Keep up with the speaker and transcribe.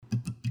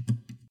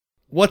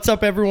What's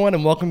up, everyone,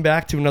 and welcome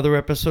back to another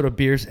episode of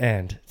Beers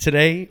and.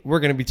 Today,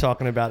 we're going to be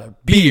talking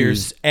about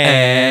beers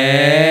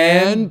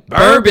and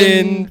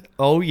bourbon.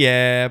 Oh,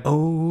 yeah.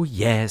 Oh,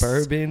 yes.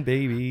 Bourbon,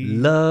 baby.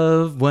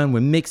 Love when we're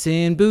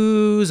mixing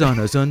booze on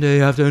a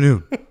Sunday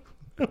afternoon.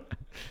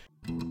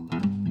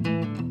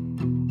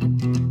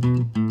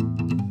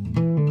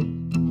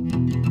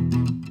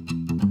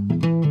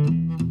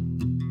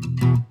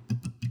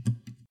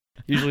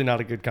 Usually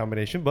not a good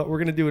combination, but we're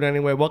going to do it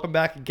anyway. Welcome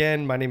back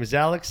again. My name is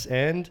Alex,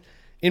 and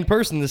in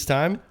person this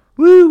time.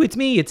 Woo, it's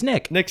me. It's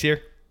Nick. Nick's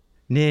here.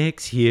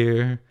 Nick's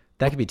here.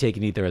 That could be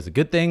taken either as a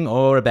good thing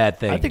or a bad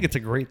thing. I think it's a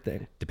great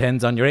thing.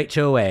 Depends on your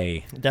HOA.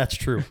 That's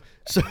true.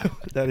 So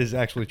that is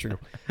actually true.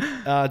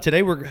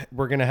 Today we're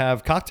going to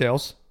have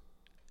cocktails,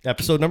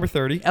 episode number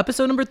 30.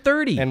 Episode number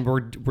 30. And we're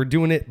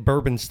doing it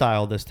bourbon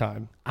style this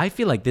time. I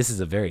feel like this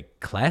is a very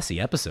classy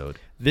episode.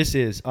 This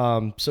is.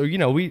 So, you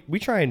know, we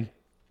try and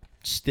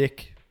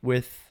stick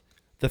with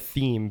the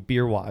theme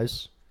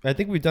beer-wise. I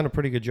think we've done a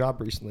pretty good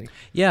job recently.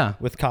 Yeah.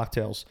 With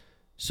cocktails.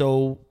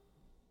 So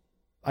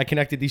I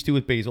connected these two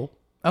with basil.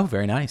 Oh,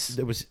 very nice.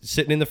 It was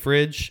sitting in the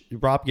fridge.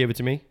 Rob gave it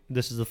to me.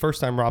 This is the first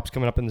time Rob's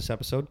coming up in this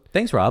episode.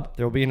 Thanks, Rob.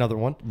 There will be another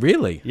one.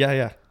 Really?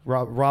 Yeah.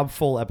 Rob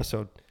full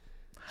episode.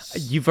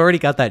 You've already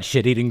got that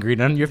shit-eating grin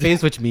on your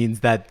face, which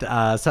means that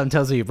something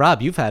tells me,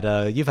 Rob, you've had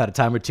a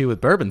time or two with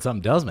bourbon.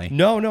 Something tells me.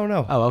 No.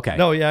 Oh, okay.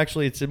 No, yeah,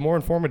 actually, it's more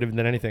informative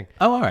than anything.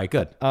 Oh, all right,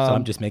 good. So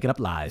I'm just making up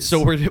lies.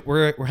 So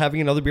we're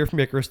having another beer from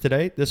Icarus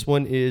today. This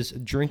one is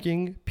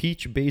drinking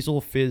peach basil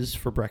fizz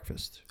for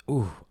breakfast.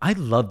 Ooh, I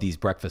love these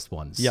breakfast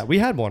ones. Yeah, we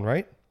had one,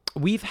 right?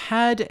 We've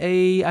had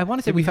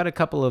we've had a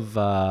couple of...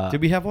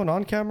 Did we have one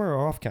on camera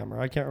or off camera?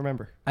 I can't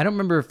remember. I don't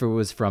remember if it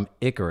was from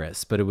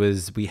Icarus, but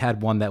we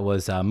had one that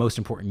was Most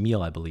Important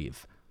Meal, I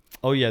believe.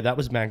 Oh, yeah, that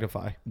was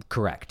Magnify.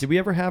 Correct. Did we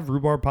ever have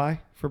rhubarb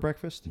pie for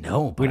breakfast?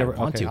 No, but we never. I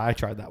want to. I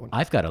tried that one.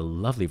 I've got a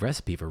lovely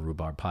recipe for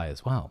rhubarb pie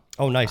as well.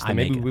 Oh, nice. Then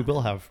maybe we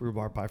will have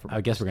rhubarb pie for breakfast.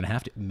 I guess we're going to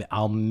have to.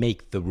 I'll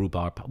make the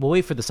rhubarb pie. We'll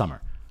wait for the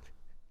summer.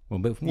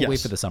 We'll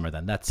wait for the summer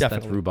then. That's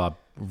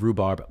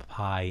rhubarb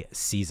pie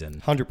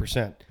season.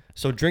 100%.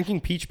 So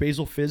drinking peach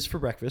basil fizz for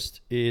breakfast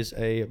is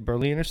a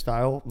Berliner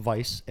style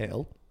Weiss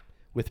ale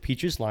with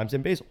peaches, limes,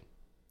 and basil.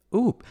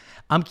 Ooh,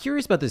 I'm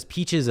curious about this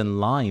peaches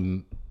and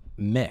lime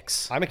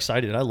mix. I'm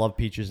excited. I love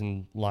peaches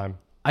and lime.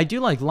 I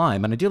do like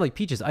lime and I do like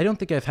peaches. I don't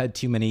think I've had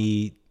too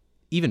many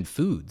even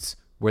foods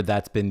where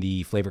that's been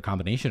the flavor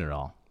combination at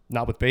all.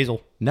 Not with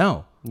basil.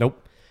 No.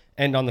 Nope.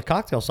 And on the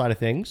cocktail side of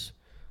things,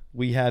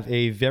 we have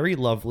a very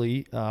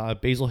lovely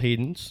Basil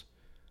Hayden's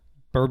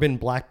Bourbon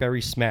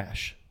Blackberry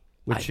Smash,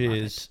 which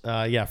is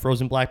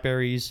frozen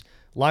blackberries,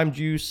 lime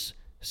juice,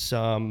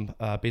 some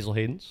Basil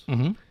Hayden's,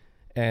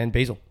 and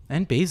basil.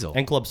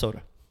 And club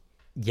soda.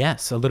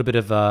 Yes, a little bit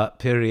of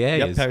Perrier.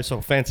 Yep,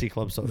 so fancy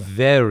club soda.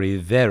 Very,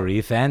 very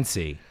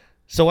fancy.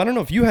 So I don't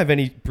know if you have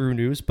any brew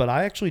news, but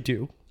I actually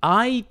do.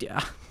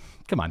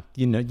 Come on,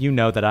 you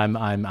know that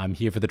I'm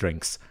here for the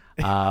drinks.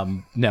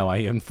 No, I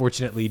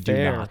unfortunately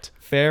do not.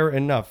 Fair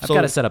enough. I've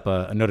got to set up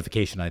a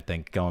notification, I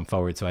think, going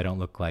forward so I don't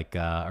look like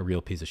a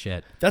real piece of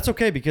shit. That's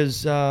okay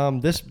because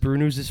this brew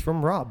news is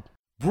from Rob.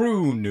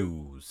 Brew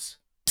news.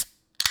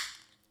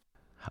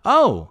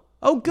 Oh,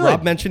 good.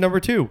 Rob mentioned number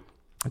 2.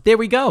 There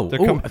we go.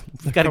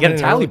 We've got to get a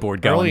tally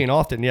board going. Early and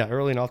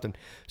often.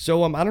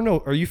 So I don't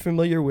know. Are you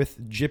familiar with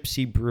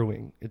Gypsy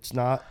Brewing? It's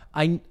not.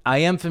 I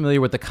am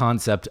familiar with the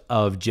concept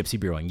of Gypsy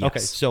Brewing. Yes. Okay,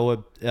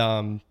 so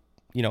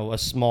a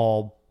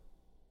small,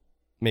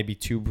 maybe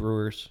 2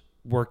 brewers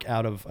work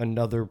out of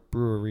another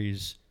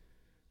brewery's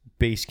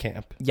base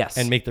camp. Yes.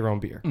 And make their own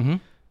beer. Mm-hmm.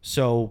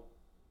 So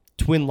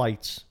Twin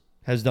Lights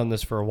has done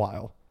this for a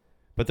while,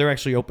 but they're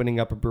actually opening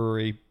up a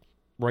brewery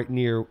right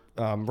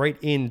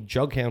in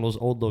Jug Handle's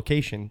old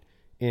location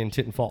in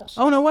Tinton Falls.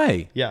 Oh, no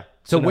way. Yeah.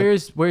 So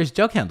where's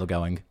Jug Handle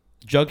going?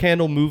 Jug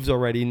Handle moves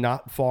already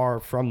not far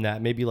from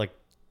that, maybe like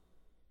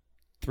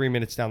 3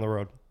 minutes down the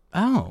road.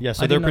 Oh. Yeah,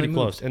 so they're pretty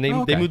close. And they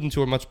moved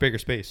into a much bigger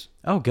space.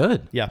 Oh,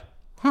 good. Yeah.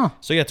 Huh.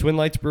 So yeah, Twin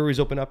Lights Brewery's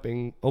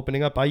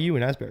opening up by you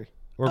in Asbury.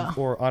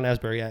 Or on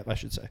Asbury Ave, I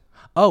should say.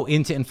 Oh,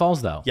 in Tinton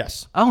Falls though?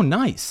 Yes. Oh,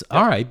 nice. Yep.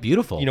 All right,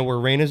 beautiful. You know where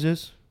Reina's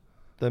is?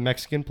 The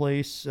Mexican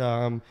place.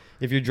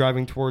 If you're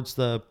driving towards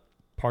the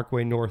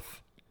Parkway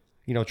North,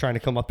 trying to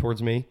come up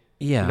towards me.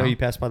 Yeah. You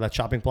pass by that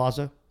shopping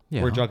plaza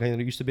where Jug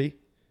Handle used to be?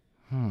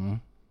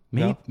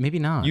 Maybe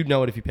not. You'd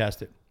know it if you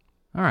passed it.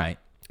 All right.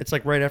 It's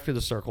like right after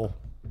the circle.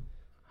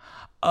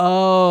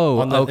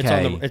 Oh,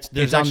 okay.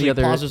 There's actually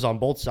plazas on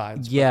both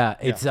sides. Yeah,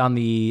 it's on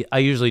the... I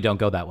usually don't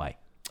go that way.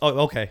 Oh,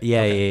 okay.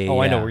 Yeah, okay. Yeah. Oh,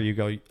 I know where you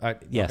go.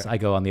 Yes, okay. I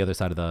go on the other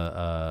side of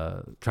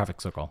the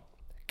traffic circle.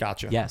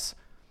 Gotcha. Yes.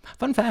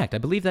 Fun fact, I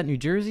believe that New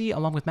Jersey,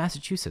 along with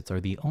Massachusetts,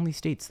 are the only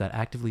states that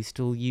actively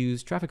still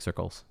use traffic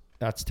circles.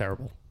 That's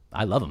terrible.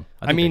 I love them.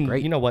 I mean,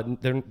 great. You know what?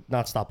 They're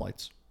not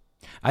stoplights.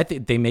 I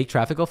think they make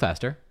traffic go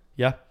faster.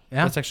 Yeah.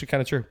 That's actually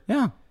kind of true.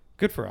 Yeah.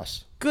 Good for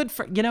us.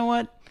 You know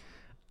what?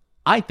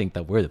 I think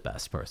that we're the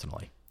best,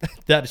 personally.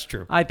 That is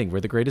true. I think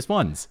we're the greatest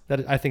ones.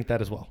 I think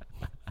that as well.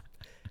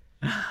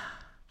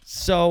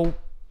 So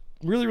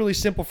really, really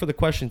simple for the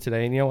question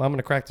today. And, I'm going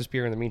to crack this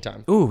beer in the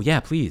meantime. Ooh, yeah,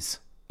 please.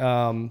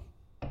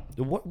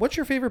 What's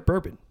your favorite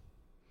bourbon?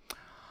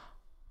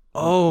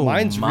 Oh,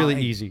 mine's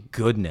really easy.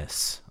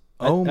 Goodness.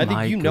 I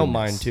think you know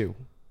mine, too.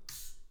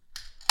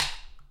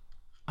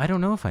 I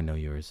don't know if I know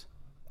yours.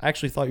 I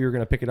actually thought you were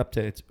going to pick it up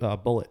today. It's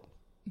Bullet.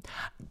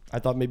 I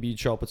thought maybe you'd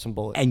show up with some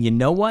Bullet. And you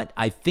know what?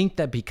 I think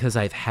that because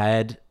I've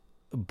had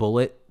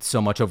Bullet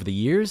so much over the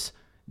years,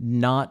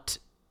 not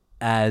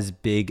as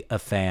big a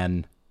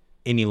fan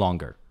any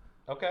longer.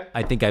 Okay.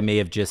 I think I may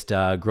have just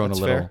grown That's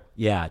a little. fair.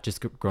 Yeah,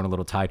 just grown a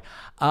little tired.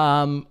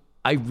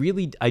 I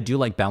do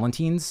like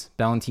Ballantines.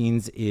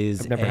 Ballantines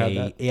is I've never had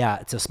that. Yeah,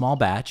 it's a small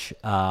batch.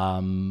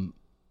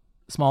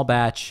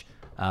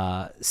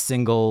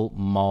 Single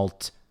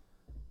malt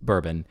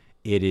bourbon.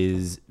 It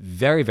is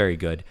very, very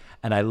good.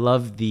 And I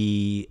love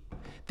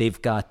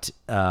they've got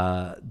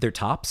their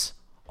tops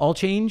all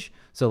change.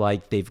 So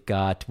like they've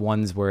got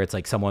ones where it's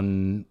like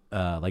someone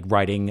like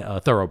riding a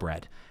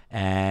thoroughbred.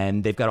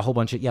 And they've got a whole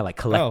bunch of, like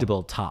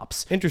collectible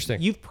tops.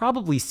 Interesting. You've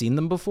probably seen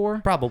them before.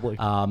 Probably.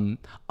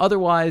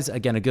 Otherwise,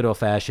 again, a good old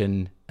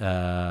fashioned,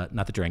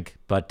 not the drink,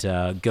 but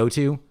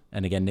go-to.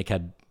 And again, Nick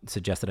had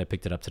suggested I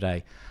picked it up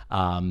today.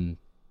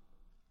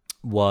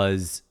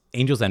 Was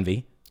Angel's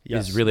Envy.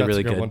 Yes, is really, that's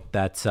really a good good. one.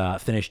 That's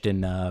finished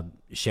in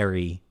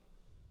sherry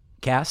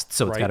cast.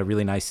 So it's got a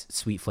really nice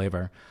sweet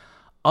flavor.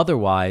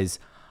 Otherwise,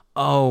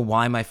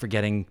 why am I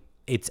forgetting?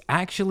 It's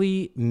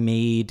actually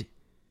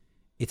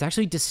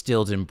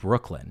distilled in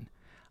Brooklyn.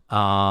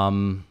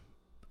 Is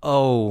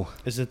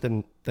it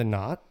the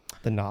Knot?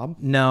 The Knob?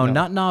 No,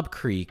 not Knob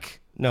Creek.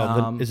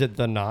 No, is it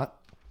the Knot?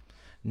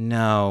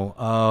 No.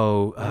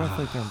 I don't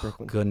think they're in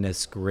Brooklyn.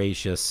 Goodness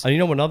gracious.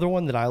 Another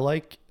one that I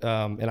like,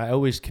 and I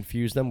always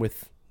confuse them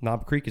with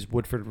Knob Creek, is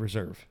Woodford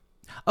Reserve.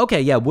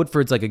 Okay, yeah,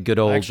 Woodford's like a good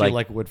old I actually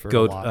like Woodford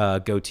a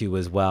lot. Go-to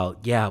as well.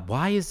 Yeah,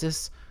 why is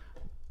this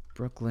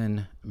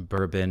Brooklyn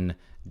Bourbon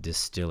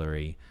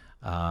Distillery?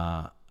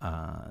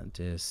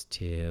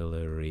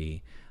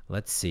 Distillery.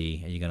 Let's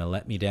see. Are you gonna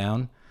let me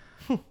down?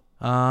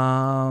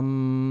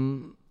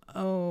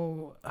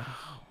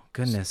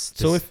 Goodness.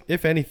 So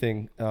if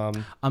anything,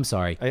 I'm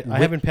sorry. I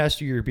haven't passed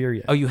you your beer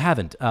yet. Oh, you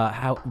haven't.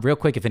 Real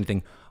quick, if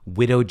anything,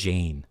 Widow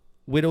Jane.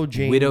 Widow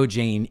Jane. Widow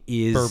Jane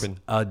is bourbon.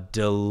 A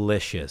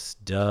delicious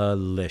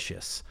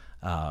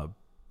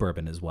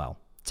bourbon as well.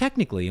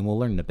 Technically, and we'll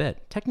learn in a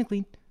bit.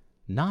 Technically,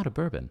 not a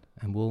bourbon,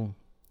 and we'll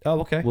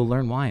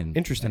learn why in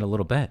a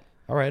little bit.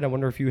 All right. I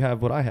wonder if you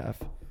have what I have.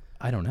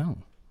 I don't know.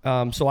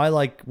 So I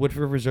like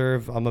Woodford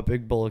Reserve. I'm a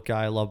big Bullet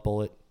guy. I love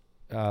Bullet.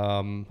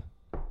 That's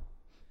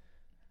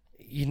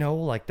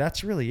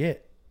really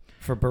it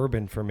for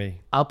bourbon for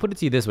me. I'll put it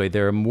to you this way: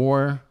 there are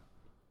more.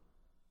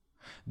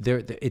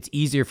 It's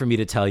easier for me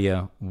to tell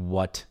you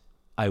what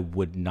I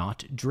would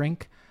not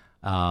drink.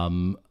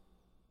 And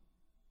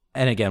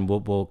again,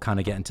 we'll kind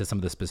of get into some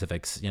of the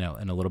specifics, in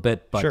a little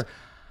bit. But sure.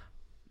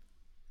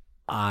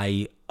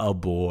 I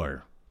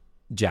abhor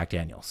Jack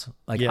Daniels.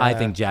 I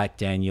think Jack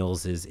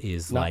Daniels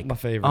is not like my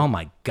favorite. Oh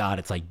my God,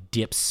 it's like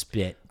dip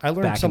spit. I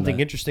learned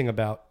something interesting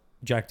about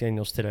Jack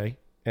Daniels today.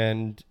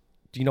 And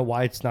do you know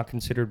why it's not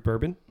considered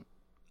bourbon?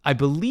 I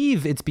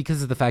believe it's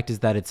because of the fact is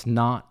that it's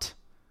not.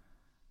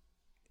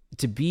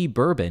 To be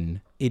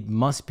bourbon, it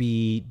must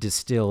be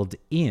distilled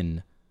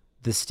in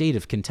the state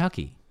of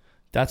Kentucky.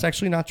 That's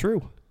actually not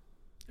true.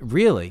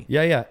 Really?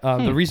 Yeah.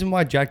 The reason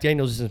why Jack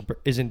Daniels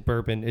isn't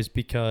bourbon is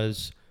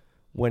because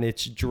when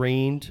it's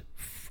drained,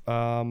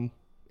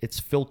 it's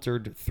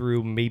filtered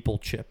through maple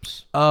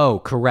chips.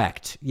 Oh,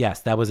 correct.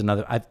 Yes, that was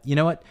another. You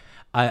know what?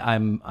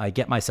 I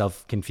get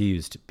myself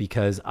confused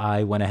because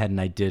I went ahead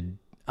and I did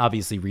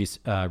obviously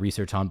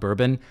research on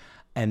bourbon,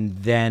 and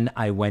then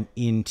I went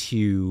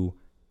into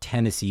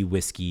Tennessee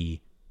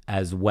whiskey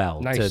as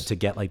well to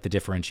get like the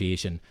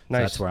differentiation. So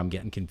that's where I'm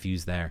getting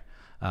confused there.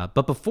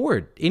 But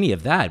before any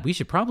of that, we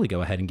should probably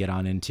go ahead and get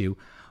on into.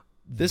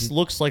 This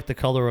looks like the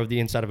color of the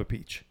inside of a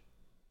peach.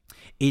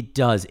 It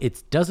does.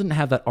 It doesn't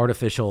have that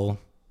artificial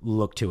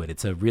look to it.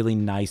 It's a really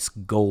nice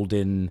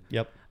golden.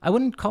 Yep. I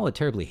wouldn't call it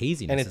terribly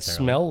hazy necessarily. And it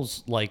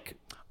smells like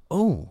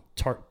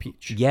tart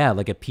peach. Yeah,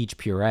 like a peach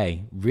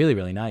puree. Really,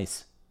 really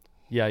nice.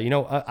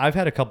 Yeah, I've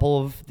had a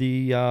couple of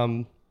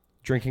the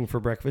drinking for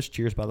breakfast.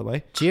 Cheers, by the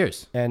way.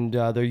 Cheers. And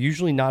they're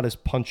usually not as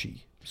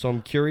punchy. So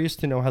I'm curious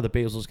to know how the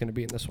basil is going to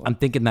be in this one. I'm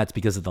thinking that's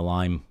because of the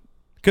lime.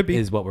 Could be.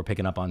 Is what we're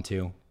picking up on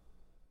too.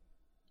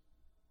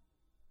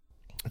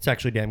 It's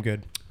actually damn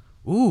good.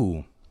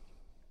 Ooh.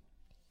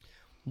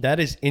 That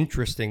is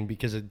interesting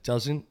because it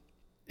doesn't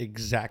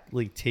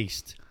exactly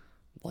taste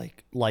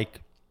like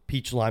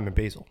peach, lime, and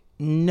basil.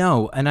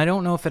 No, and I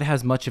don't know if it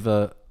has much of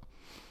a.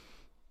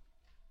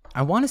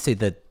 I want to say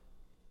that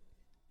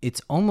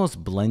it's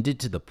almost blended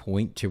to the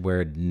point to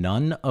where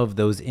none of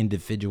those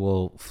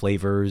individual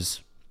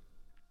flavors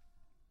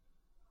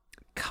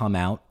come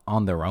out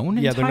on their own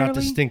entirely. Yeah, they're not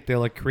distinct.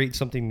 They create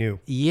something new.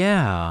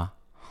 Yeah.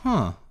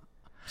 Huh.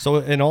 So,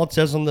 and all it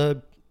says on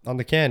the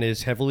can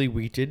is heavily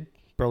wheated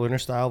Berliner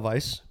style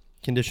Weiss,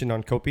 conditioned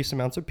on copious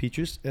amounts of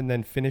peaches, and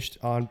then finished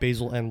on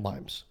basil and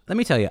limes. Let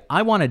me tell you,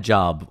 I want a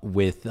job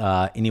with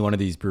any one of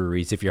these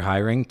breweries if you're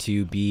hiring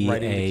to be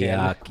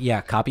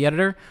a copy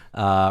editor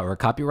or a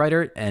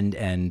copywriter.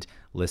 And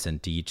listen,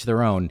 to each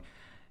their own.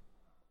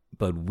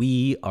 But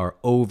we are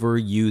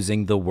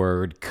overusing the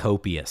word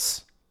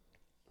copious.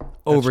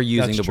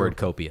 Overusing the word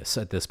copious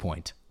at this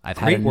point. I've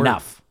had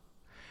enough.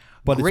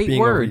 But Great it's being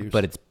word, overused.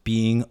 but it's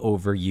being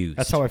overused.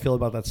 That's how I feel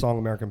about that song,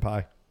 American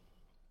Pie.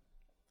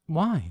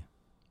 Why?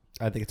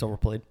 I think it's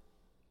overplayed.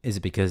 Is it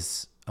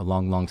because a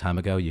long, long time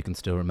ago you can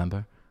still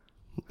remember?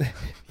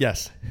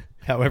 Yes.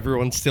 How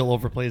everyone still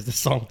overplays this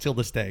song till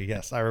this day.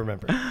 Yes, I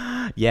remember.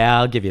 Yeah,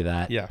 I'll give you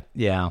that. Yeah.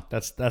 Yeah.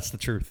 That's the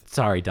truth.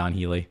 Sorry, Don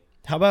Healy.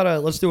 How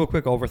about let's do a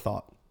quick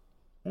overthought.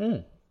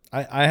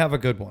 I have a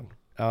good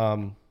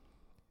one.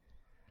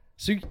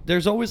 So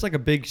there's always like a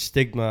big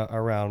stigma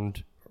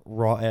around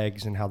raw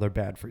eggs and how they're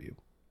bad for you.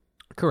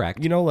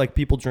 Correct. You know, like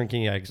people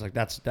drinking eggs, like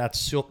that's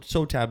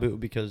so taboo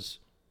because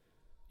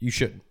you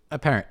shouldn't.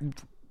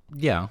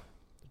 Yeah.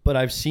 But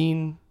I've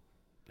seen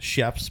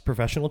chefs,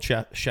 professional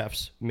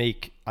chefs,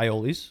 make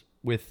aiolis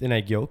with an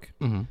egg yolk.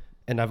 Mm-hmm.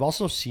 And I've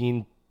also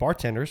seen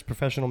bartenders,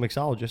 professional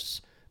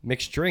mixologists,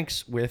 mix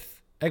drinks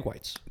with egg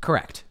whites.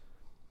 Correct.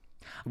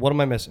 What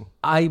am I missing?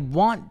 I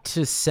want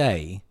to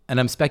say, and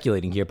I'm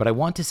speculating here, but I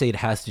want to say it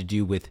has to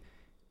do with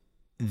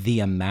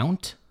the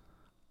amount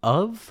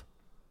of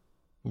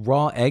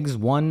raw eggs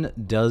one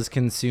does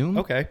consume.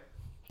 Okay.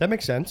 That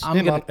makes sense.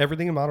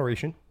 Everything in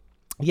moderation.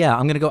 Yeah,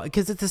 I'm going to go,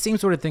 because it's the same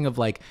sort of thing of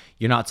like,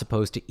 you're not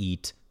supposed to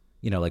eat,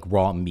 like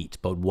raw meat,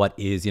 but what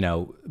is,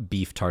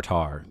 beef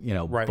tartare,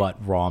 right.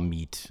 But raw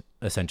meat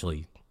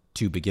essentially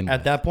to begin with.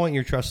 At that point,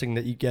 you're trusting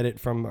that you get it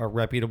from a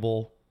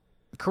reputable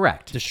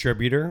correct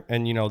distributor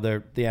and,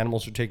 the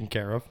animals are taken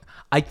care of.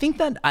 I think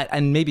that,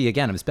 and maybe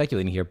again, I'm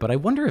speculating here, but I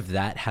wonder if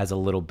that has a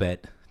little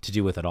bit to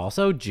do with it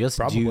also, just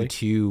Probably. due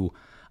to,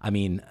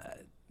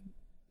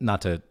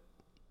 not to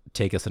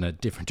take us in a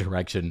different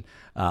direction,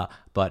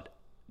 but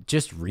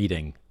just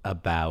reading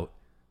about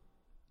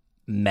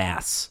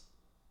mass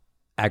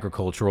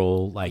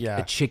agricultural,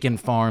 chicken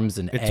farms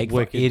and egg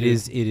farms. It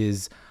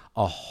is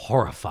a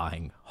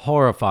horrifying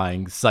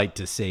sight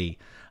to see.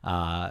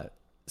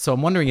 So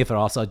I'm wondering if it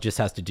also just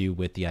has to do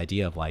with the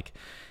idea of like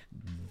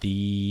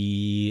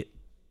the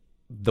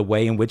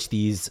way in which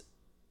these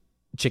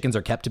chickens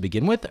are kept to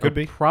begin with. Could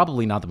be.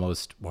 Probably not the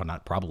most, well,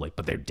 not probably,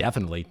 but they're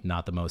definitely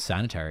not the most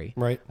sanitary.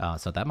 Right.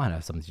 So that might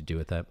have something to do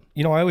with it.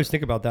 I always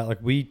think about that. Like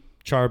we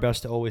try our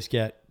best to always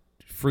get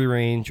free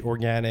range,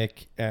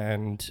 organic,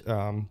 and,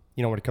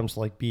 when it comes to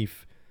like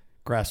beef,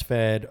 grass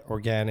fed,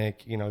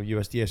 organic,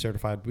 USDA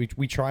certified,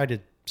 we try to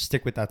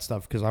stick with that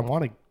stuff because I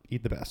want to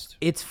eat the best.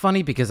 It's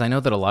funny because I know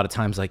that a lot of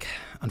times, like,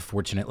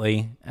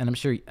 unfortunately, and I'm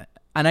sure,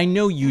 and I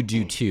know you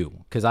do too,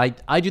 because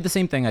I do the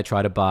same thing. I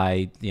try to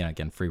buy,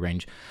 again, free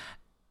range.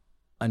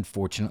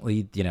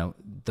 Unfortunately,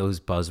 those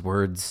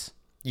buzzwords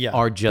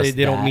are just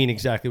they don't mean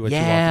exactly what you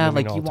want them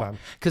to mean all the time.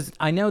 Because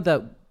I know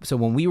that, so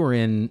when we were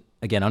in,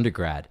 again,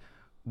 undergrad,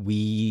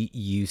 we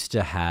used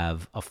to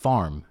have a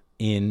farm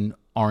in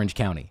Orange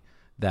County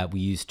that we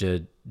used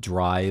to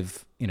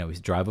drive,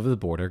 drive over the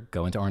border,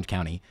 go into Orange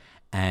County,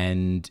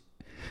 and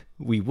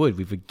we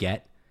would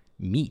get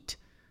meat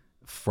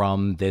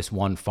from this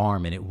one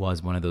farm. And it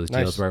was one of those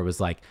deals where it was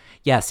like,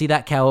 yeah, see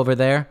that cow over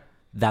there?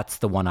 That's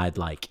the one I'd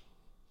like.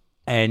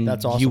 And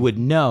that's awesome. You would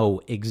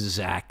know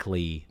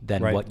exactly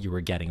then what you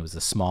were getting. It was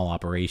a small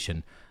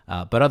operation.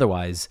 But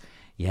otherwise,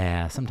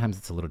 yeah, sometimes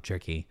it's a little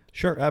tricky.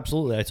 Sure,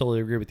 absolutely. I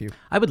totally agree with you.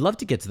 I would love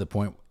to get to the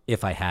point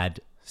if I had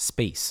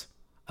space.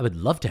 I would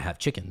love to have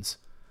chickens.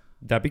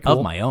 That'd be cool.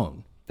 Of my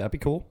own. That'd be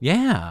cool.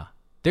 Yeah.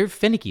 They're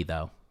finicky,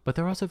 though, but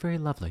they're also very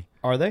lovely.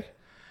 Are they?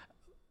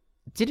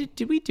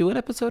 Did we do an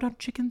episode on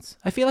chickens?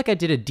 I feel like I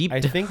did a deep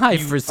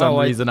dive for some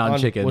reason on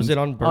chickens. Was it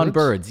on birds? On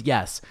birds,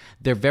 yes.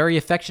 They're very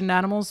affectionate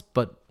animals,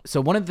 but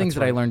so one of the things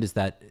that I learned is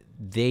that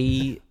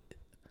they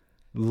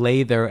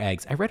lay their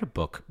eggs. I read a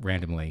book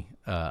randomly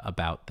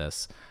about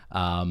this.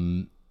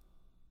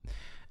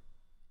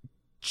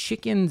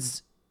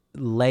 Chickens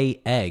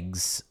lay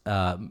eggs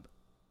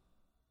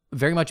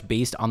very much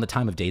based on the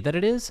time of day that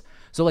it is.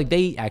 So like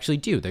they actually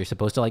do. They're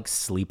supposed to like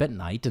sleep at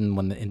night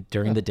and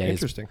during the days.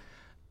 Interesting.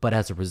 But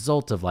as a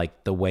result of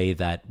like the way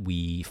that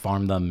we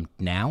farm them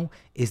now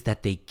is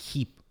that they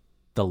keep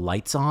the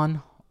lights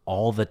on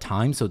all the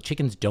time. So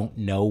chickens don't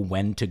know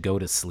when to go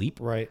to sleep.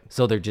 Right.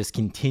 So they're just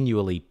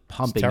continually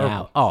pumping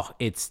out. Oh,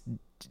 it's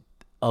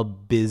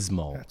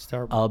abysmal. That's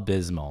terrible.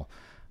 Abysmal.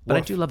 But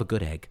I do love a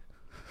good egg.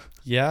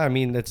 Yeah,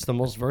 it's the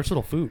most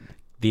versatile food.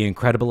 The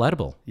incredible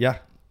edible. Yeah.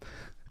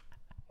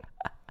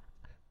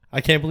 I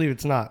can't believe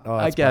it's not. Oh,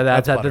 that's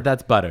butter.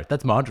 That's butter.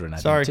 That's margarine, I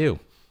think, too.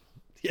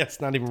 Yeah,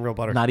 it's not even real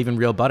butter. Not even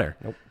real butter.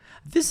 Nope.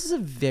 This is a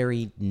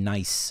very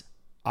nice...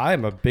 I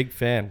am a big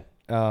fan.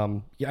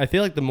 I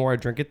feel like the more I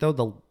drink it, though,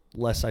 the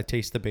less I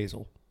taste the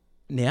basil.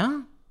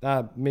 Yeah?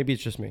 Maybe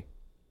it's just me.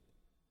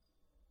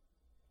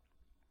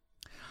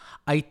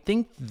 I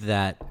think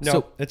that...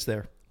 No, it's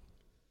there.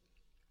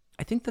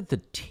 I think that the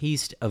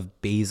taste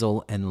of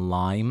basil and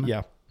lime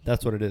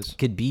That's what it is.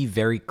 could be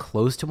very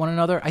close to one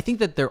another. I think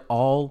that they're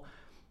all.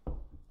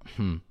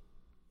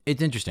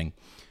 It's interesting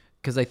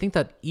because I think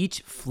that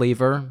each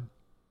flavor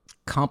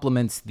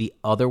complements the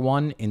other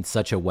one in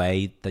such a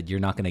way that you're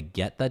not going to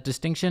get that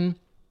distinction.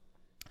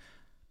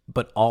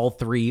 But all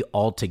three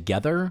all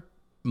together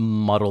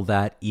muddle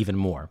that even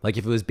more. Like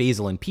if it was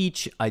basil and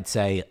peach, I'd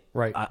say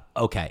Right.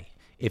 Okay.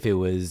 If it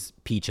was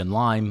peach and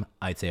lime,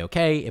 I'd say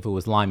okay. If it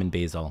was lime and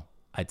basil,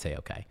 I'd say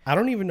okay. I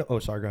don't even know. Oh,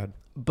 sorry. Go ahead.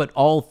 But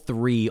all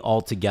three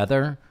all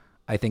together,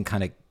 I think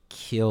kind of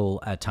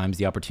kill at times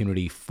the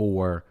opportunity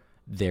for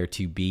there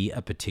to be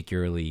a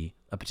particular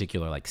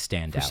like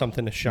standout.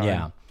 Something to shine.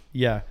 Yeah.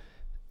 Yeah.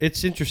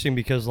 It's interesting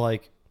because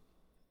like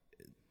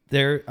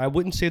I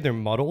wouldn't say they're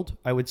muddled.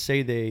 I would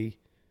say they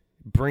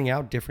bring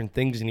out different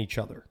things in each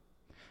other.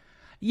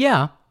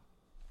 Yeah.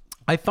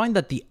 I find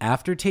that the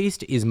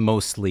aftertaste is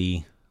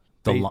mostly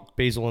the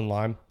basil and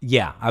lime.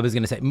 Yeah, I was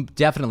going to say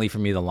definitely for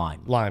me the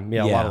lime. Lime.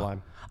 Yeah, a lot of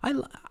lime.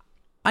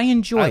 I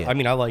enjoy it. I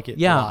mean, I like it.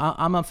 Yeah,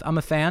 I'm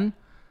a fan.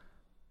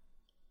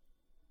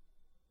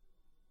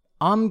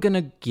 I'm going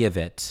to give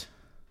it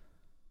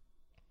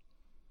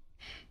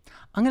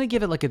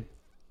like a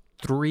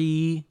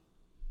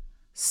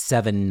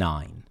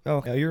 3.79.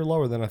 Oh, yeah, you're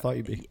lower than I thought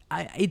you'd be.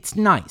 It's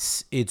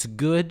nice. It's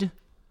good.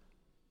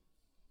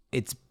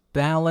 It's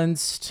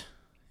balanced.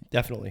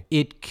 Definitely.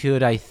 It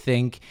could, I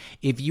think,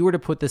 if you were to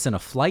put this in a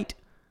flight,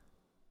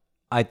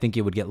 I think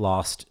it would get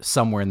lost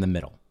somewhere in the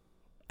middle.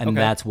 And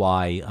that's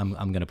why I'm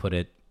going to put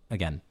it,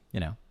 again,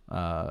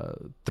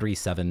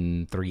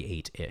 3.7,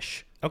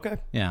 3.8-ish. Okay.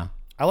 Yeah.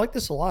 I like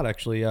this a lot,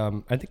 actually. I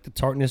think the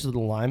tartness of the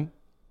lime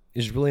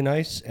is really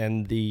nice,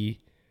 and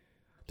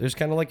there's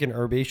kind of like an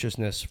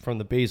herbaceousness from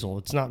the basil.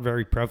 It's not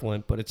very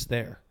prevalent, but it's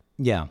there.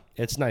 Yeah.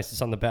 It's nice.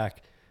 It's on the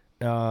back.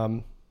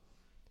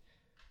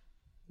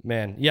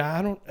 Man,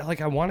 yeah,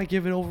 I want to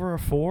give it over a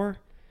 4,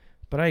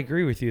 but I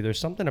agree with you. There's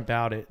something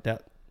about it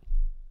that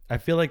I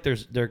feel like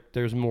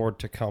there's more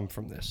to come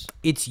from this.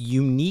 It's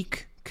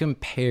unique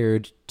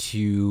compared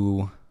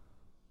to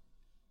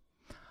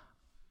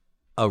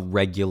a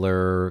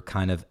regular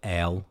kind of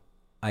ale,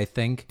 I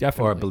think.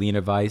 Definitely. Or a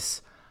Berliner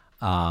Weiss.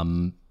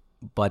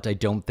 But I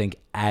don't think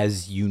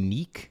as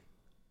unique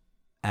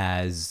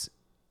as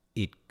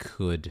it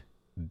could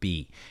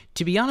be.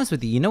 To be honest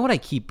with you, you know what I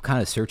keep kind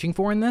of searching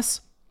for in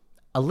this?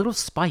 A little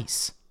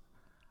spice.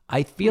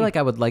 I feel like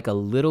I would like a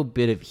little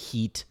bit of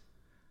heat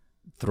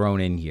thrown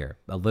in here.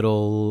 A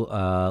little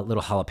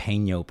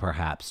jalapeno,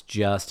 perhaps,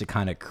 just to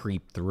kind of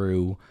creep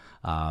through.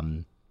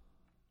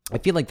 I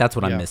feel like that's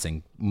what I'm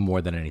missing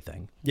more than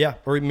anything. Yeah,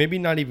 or maybe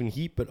not even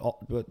heat, but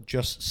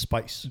just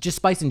spice. Just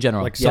spice in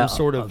general. Like some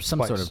sort of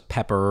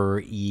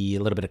pepper-y, a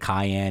little bit of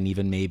cayenne,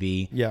 even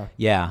maybe. Yeah.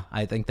 Yeah,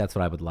 I think that's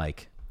what I would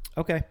like.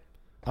 Okay.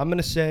 I'm going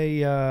to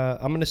say,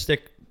 I'm going to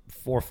stick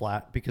 4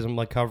 flat because I'm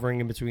like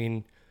hovering in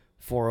between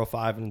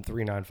 4.05 and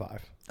 3.95.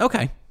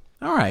 Okay.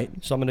 All right.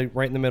 So I'm going to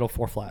right in the middle,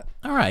 4 flat.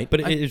 All right.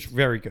 But it is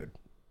very good.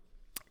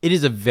 It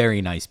is a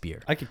very nice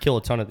beer. I could kill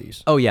a ton of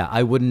these. Oh, yeah.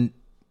 I wouldn't,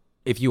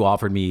 if you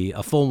offered me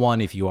a full one,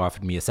 if you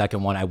offered me a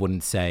second one, I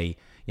wouldn't say,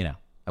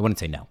 I wouldn't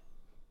say no.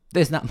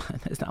 There's not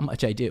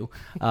much I do,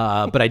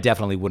 but I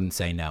definitely wouldn't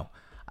say no.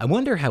 I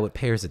wonder how it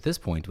pairs at this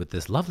point with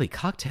this lovely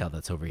cocktail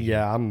that's over here.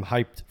 Yeah, I'm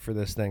hyped for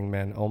this thing,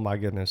 man. Oh my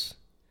goodness.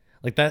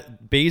 Like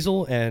that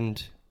basil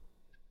and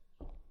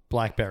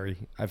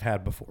blackberry I've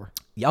had before.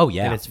 Oh,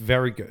 yeah. And it's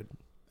very good.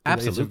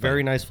 Absolutely. It's a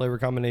very nice flavor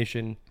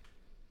combination.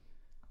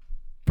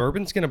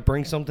 Bourbon's going to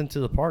bring something to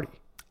the party.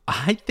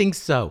 I think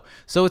so.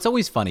 So it's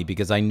always funny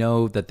because I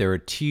know that there are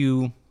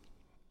two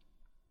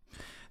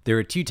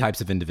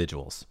types of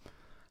individuals.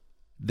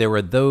 There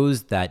are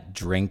those that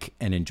drink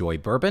and enjoy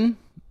bourbon,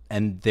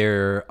 and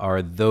there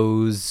are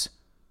those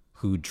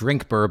who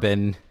drink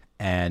bourbon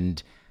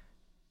and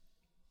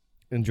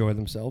enjoy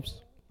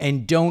themselves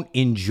and don't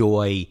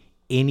enjoy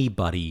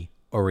anybody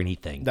or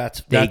anything.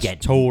 That's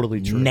get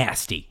totally true.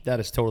 Nasty. That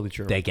is totally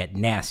true. They get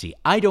nasty.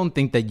 I don't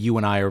think that you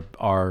and I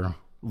are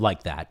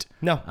like that.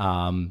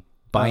 No.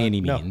 By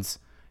any means.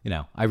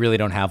 No. I really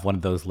don't have one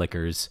of those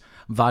liquors.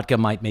 Vodka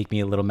might make me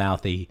a little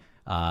mouthy,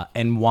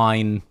 and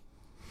wine.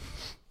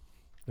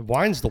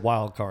 Wine's the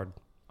wild card.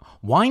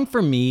 Wine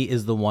for me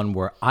is the one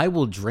where I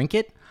will drink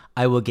it.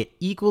 I will get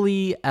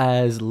equally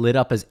as lit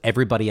up as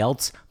everybody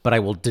else, but I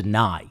will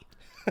deny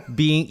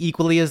being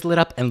equally as lit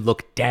up and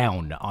look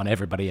down on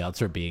everybody else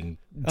for being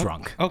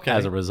drunk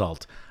as a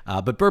result.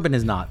 But bourbon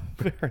is not.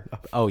 Fair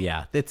enough. Oh,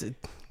 yeah.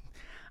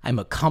 I'm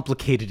a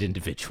complicated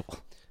individual.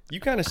 You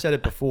kind of said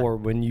it before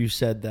when you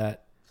said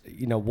that,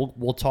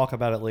 we'll talk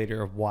about it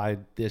later of why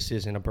this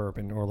isn't a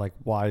bourbon or like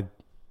why,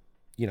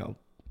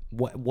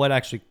 what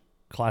actually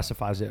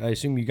classifies it. I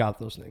assume you got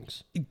those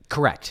things.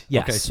 Correct.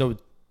 Yes. Okay. So,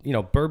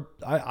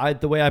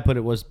 the way I put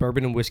it was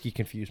bourbon and whiskey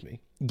confused me.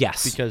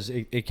 Yes. Because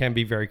it can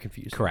be very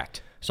confusing.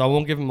 Correct. So I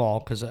won't give them all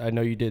because I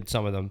know you did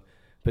some of them,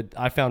 but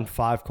I found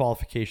 5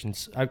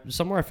 qualifications.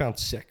 Somewhere I found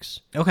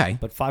 6. Okay.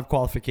 But 5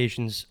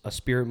 qualifications a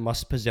spirit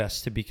must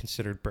possess to be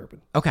considered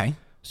bourbon. Okay.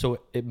 So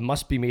it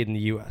must be made in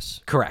the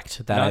U.S.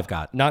 Correct. I've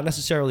got. Not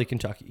necessarily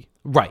Kentucky.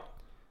 Right.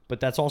 But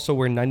that's also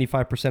where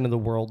 95% of the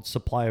world's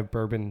supply of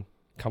bourbon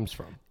comes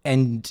from.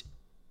 And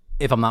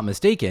if I'm not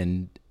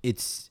mistaken,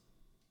 it's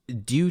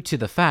due to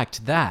the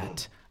fact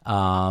that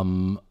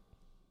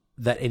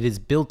that it is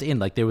built in.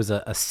 Like there was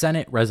a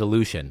Senate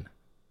resolution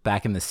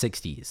back in the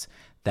 60s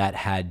that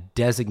had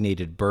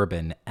designated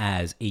bourbon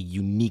as a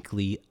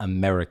uniquely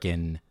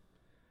American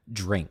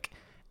drink.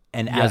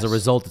 And as a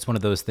result, it's one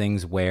of those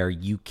things where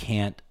you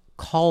can't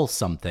call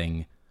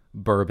something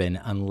bourbon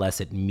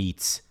unless it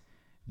meets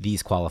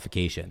these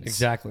qualifications.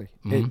 Exactly.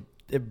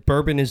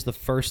 Bourbon is the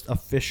first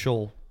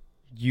official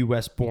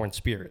U.S. born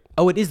spirit.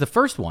 Oh, it is the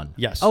first one?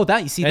 Yes. Oh,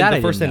 that you see and that the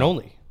I first didn't and know.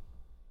 only.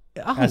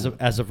 Oh.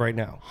 As of right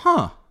now.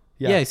 Huh.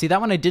 Yeah. Yeah, see that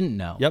one I didn't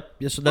know. Yep.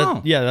 Yeah, so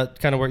that's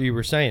kind of what you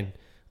were saying.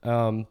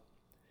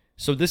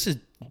 So this is,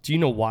 do you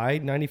know why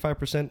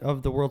 95%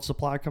 of the world's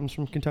supply comes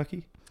from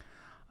Kentucky?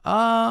 Do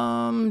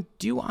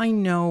I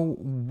know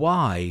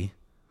why?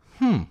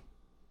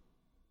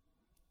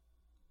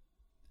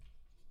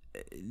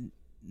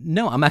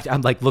 No,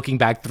 I'm like looking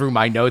back through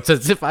my notes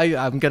as if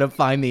I'm gonna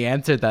find the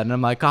answer. Then and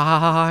I'm like,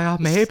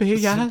 maybe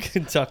yes.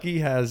 Kentucky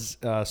has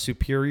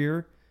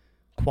superior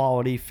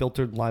quality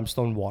filtered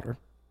limestone water.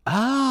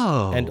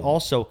 Oh, And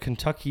also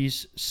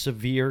Kentucky's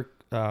severe,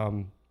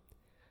 how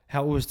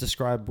it was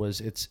described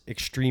was its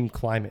extreme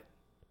climate.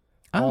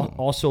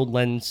 Also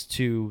lends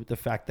to the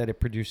fact that it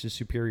produces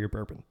superior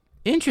bourbon.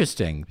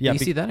 interesting. Yeah, You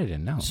see that I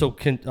didn't know. So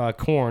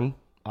corn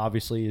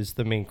obviously is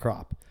the main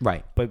crop.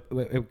 Right. But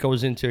it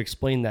goes in to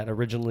explain that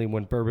originally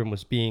when bourbon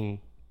was being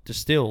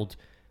distilled,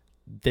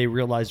 they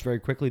realized very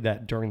quickly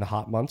that during the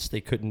hot months,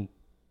 they couldn't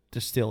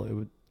distill. It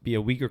would be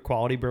a weaker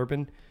quality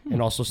bourbon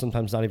and also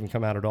sometimes not even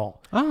come out at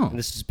all. Oh. And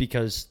this is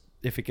because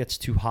if it gets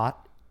too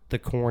hot, the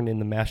corn in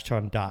the mash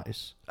tun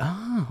dies.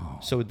 Oh.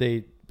 So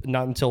they,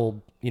 not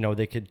until,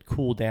 they could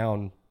cool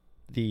down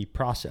the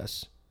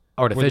process.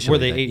 Artificially.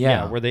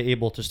 Were they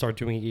able to start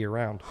doing it year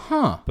round.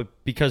 Huh. But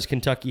because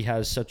Kentucky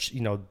has such,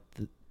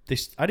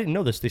 I didn't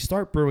know this. They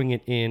start brewing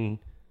it in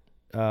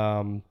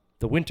the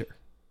winter.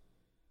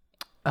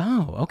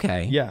 Oh,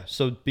 okay. Yeah.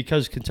 So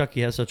because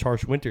Kentucky has such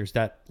harsh winters,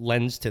 that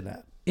lends to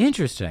that.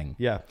 Interesting.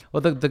 Yeah.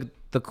 Well,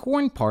 the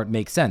corn part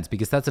makes sense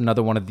because that's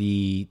another one of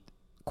the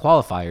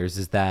qualifiers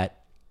is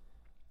that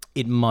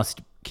it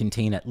must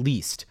contain at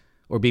least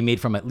or be made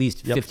from at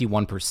least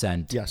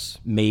 51% Yes.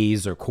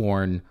 maize or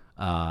corn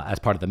as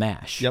part of the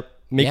mash. Yep.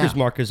 Maker's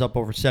Mark is up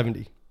over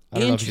 70. I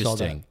don't know if you saw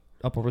that. Interesting.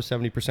 Up over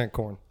 70%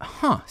 corn.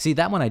 Huh. See,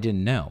 that one I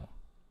didn't know.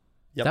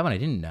 Yep. That one I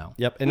didn't know.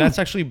 Yep. And that's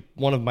actually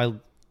one of my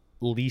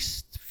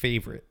least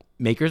favorite.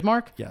 Maker's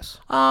Mark? Yes.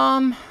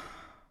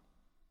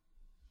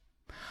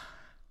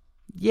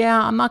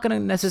 Yeah, I'm not going to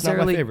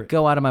necessarily favorite.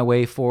 go out of my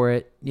way for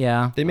it.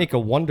 Yeah. They make a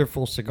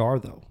wonderful cigar,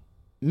 though.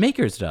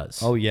 Maker's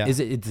does. Oh, yeah. Is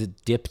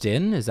it dipped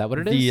in? Is that what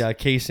it is? The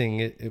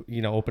casing,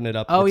 open it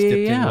up. Oh, it's yeah,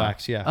 dipped yeah. in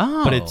wax. Yeah.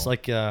 Oh. But it's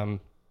like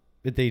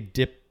they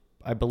dip.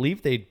 I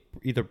believe they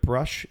either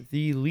brush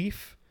the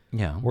leaf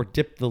Yeah. or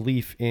dip the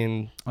leaf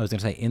in. I was going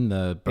to say in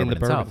the bourbon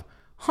bourbon. itself.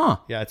 Huh.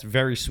 Yeah, it's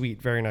very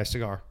sweet, very nice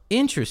cigar.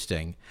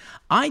 Interesting.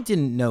 I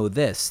didn't know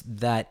this,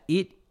 that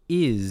it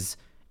is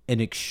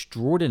an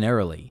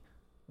extraordinarily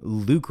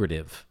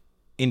lucrative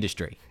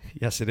industry.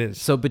 Yes, it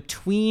is. So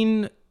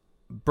between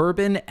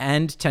bourbon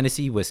and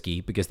Tennessee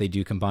whiskey, because they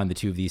do combine the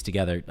two of these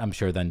together, I'm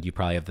sure then you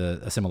probably have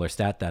a similar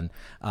stat then,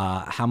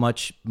 how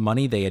much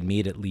money they had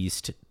made at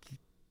least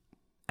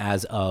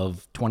as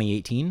of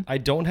 2018? I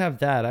don't have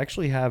that. I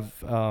actually have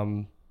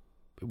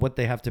what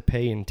they have to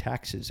pay in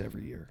taxes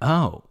every year.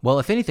 Oh, well,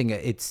 if anything,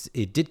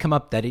 it did come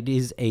up that it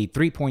is a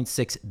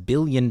 $3.6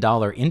 billion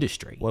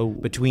industry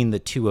between the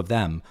two of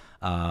them.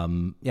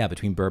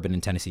 Between bourbon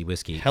and Tennessee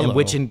whiskey. Hello. And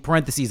which in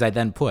parentheses I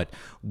then put,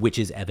 which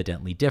is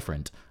evidently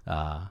different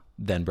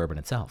than bourbon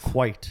itself.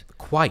 Quite.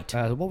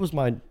 What was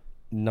my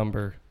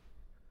number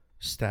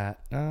stat?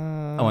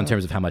 In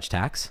terms of how much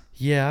tax?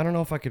 Yeah, I don't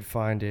know if I could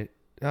find it.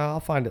 I'll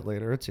find it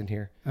later. It's in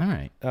here. All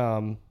right.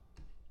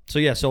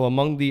 So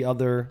among the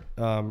other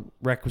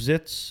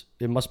requisites,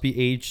 it must be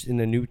aged in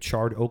a new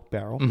charred oak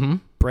barrel. Mm-hmm.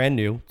 Brand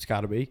new, it's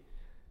got to be.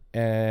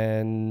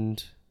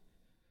 And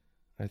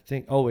I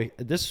think,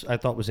 this I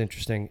thought was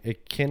interesting.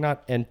 It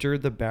cannot enter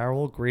the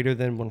barrel greater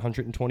than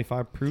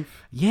 125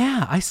 proof.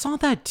 Yeah, I saw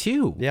that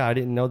too. Yeah, I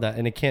didn't know that.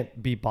 And it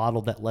can't be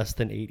bottled at less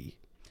than 80.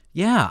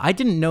 Yeah, I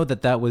didn't know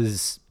that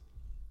was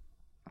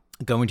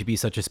going to be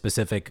such a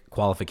specific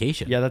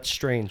qualification. Yeah, that's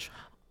strange.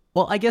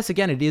 Well, I guess,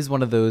 again, it is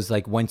one of those,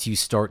 like, once you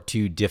start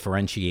to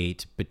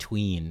differentiate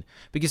between,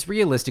 because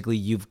realistically,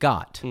 you've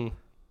got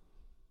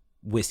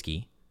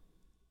whiskey,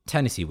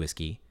 Tennessee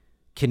whiskey,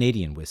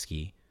 Canadian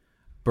whiskey,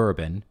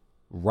 bourbon,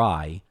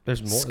 rye,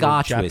 there's more,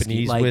 Scotch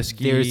Japanese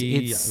whiskey.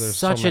 There's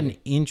such an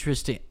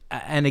interesting,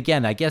 and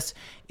again, I guess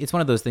it's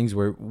one of those things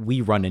where we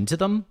run into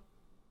them,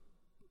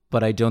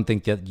 but I don't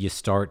think that you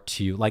start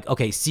to, like,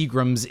 okay,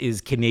 Seagram's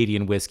is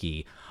Canadian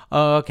whiskey.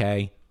 Oh,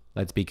 okay.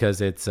 That's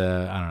because it's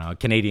I don't know, a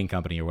Canadian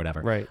company or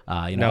whatever. Right.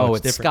 No,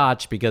 it's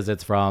Scotch because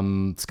it's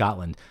from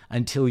Scotland.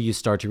 Until you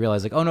start to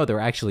realize, like, oh no, there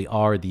actually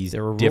are these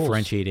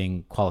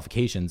differentiating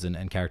qualifications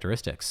and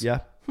characteristics. Yeah.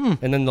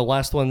 And then the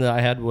last one that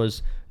I had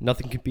was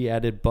nothing can be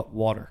added but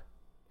water,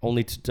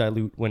 only to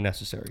dilute when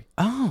necessary.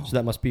 Oh. So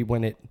that must be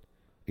when it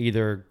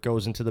either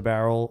goes into the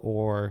barrel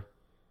or,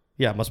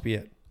 it must be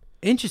it.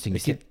 Interesting.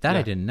 See, that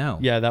I didn't know.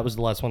 Yeah, that was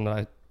the last one that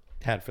I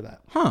had for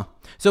that. Huh.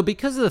 So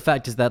because of the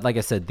fact is that, like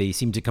I said, they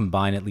seem to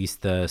combine at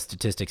least the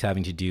statistics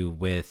having to do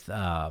with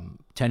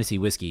Tennessee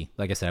whiskey.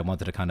 Like I said, I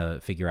wanted to kind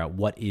of figure out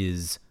what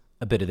is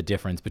a bit of the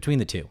difference between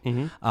the two.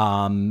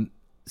 Mm-hmm.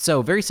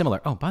 So very similar.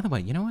 Oh, by the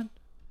way, you know what?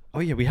 Oh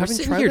yeah, we We're haven't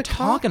sitting tried here the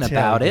talking cocktail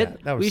about yet.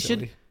 it. That was We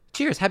silly. should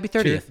cheers. Happy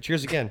 30th.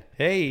 Cheers again.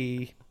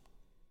 Hey.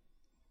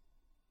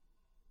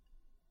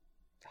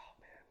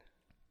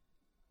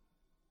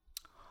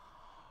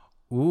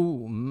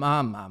 Ooh, my.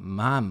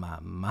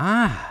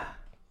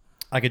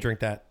 I could drink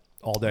that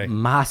all day.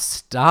 My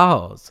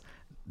stars.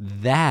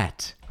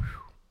 That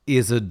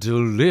is a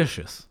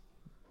delicious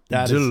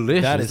That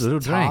is little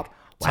drink.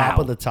 Top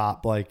Wow. of the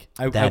top. Like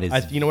That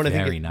is you know what I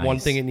very think? One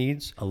nice. thing it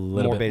needs: A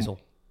little more bit basil,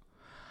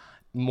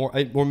 more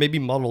or maybe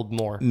muddled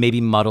more. Maybe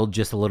muddled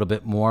just a little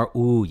bit more.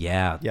 Ooh,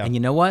 yeah. Yeah. And you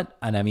know what?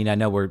 And I mean, I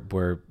know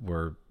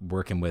we're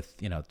working with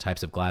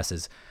types of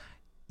glasses.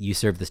 You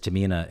serve this to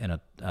me in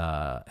a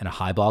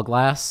highball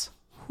glass.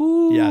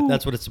 Ooh. Yeah,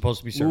 that's what it's supposed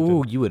to be served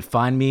Ooh, in. you would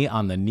find me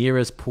on the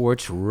nearest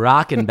porch,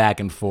 rocking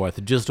back and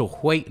forth, just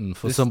waiting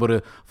for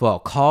somebody for a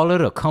caller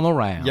to come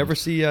around. You ever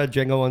see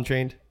Django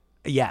Unchained?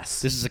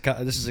 Yes. This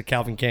is a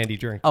Calvin Candy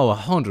drink. Oh,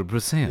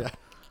 100%.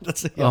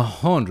 That's it.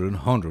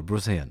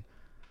 100%.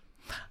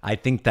 I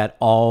think that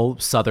all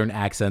Southern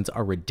accents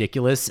are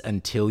ridiculous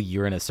until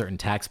you're in a certain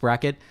tax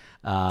bracket,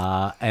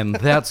 and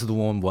that's the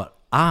one what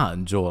I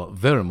enjoy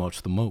very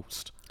much the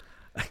most.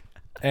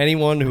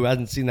 Anyone who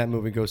hasn't seen that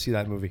movie, go see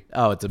that movie.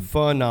 Oh, it's a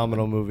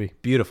Phenomenal movie.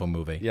 beautiful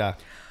movie. Yeah.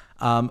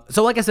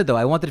 So like I said, though,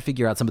 I wanted to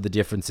figure out some of the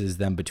differences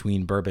then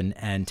between bourbon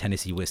and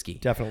Tennessee whiskey.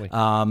 Definitely.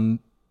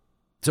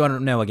 So I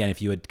don't know, again,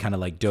 if you had kind of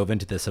like dove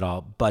into this at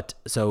all, but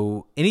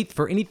so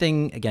for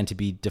anything, again, to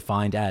be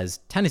defined as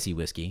Tennessee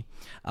whiskey,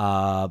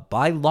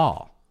 by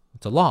law,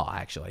 it's a law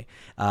actually,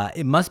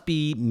 it must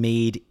be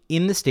made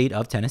in the state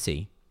of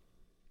Tennessee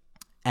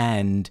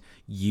and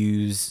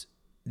use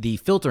the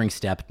filtering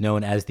step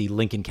known as the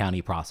Lincoln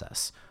County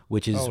process,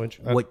 which is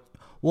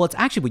it's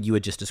actually what you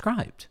had just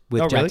described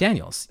with Jack really?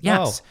 Daniels.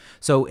 Yes. Oh.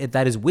 So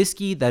that is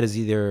whiskey that is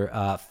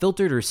either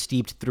filtered or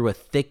steeped through a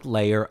thick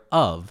layer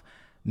of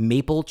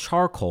maple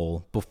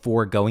charcoal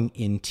before going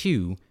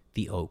into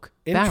the oak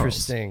barrels.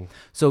 Interesting.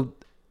 So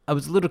I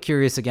was a little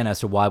curious again as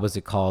to why was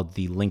it called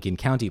the Lincoln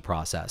County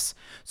process.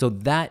 So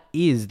that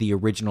is the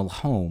original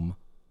home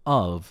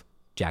of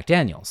Jack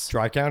Daniels.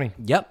 Dry County.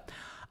 Yep.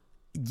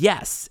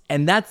 Yes,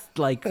 and that's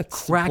like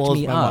cracked blows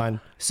me my up. mind.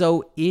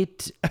 So they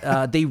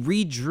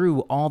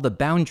redrew all the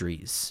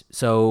boundaries.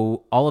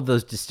 So all of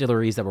those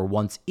distilleries that were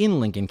once in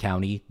Lincoln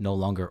County no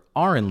longer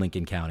are in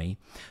Lincoln County,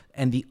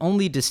 and the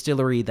only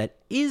distillery that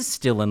is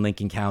still in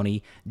Lincoln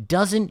County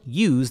doesn't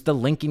use the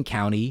Lincoln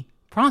County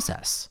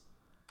process.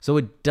 So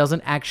it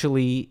doesn't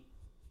actually.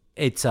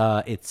 It's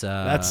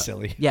That's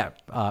silly. Yeah,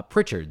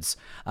 Pritchard's.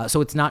 So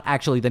it's not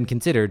actually then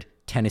considered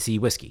Tennessee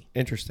whiskey.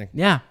 Interesting.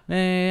 Yeah.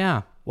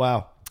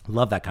 Wow.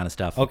 Love that kind of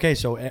stuff. Okay,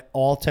 so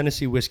all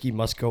Tennessee whiskey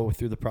must go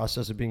through the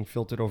process of being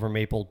filtered over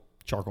maple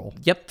charcoal.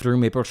 Yep, through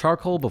maple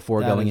charcoal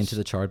before That going is- into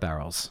the charred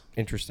barrels.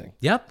 Interesting.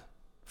 Yep.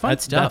 Fun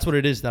stuff. That's what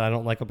it is that I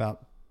don't like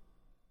about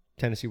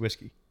Tennessee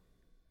whiskey.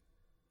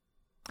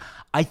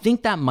 I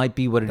think that might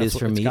be what it is That's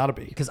for what it's me. gotta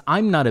be. Because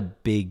I'm not a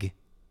big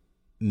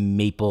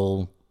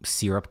maple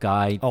syrup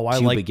guy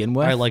to begin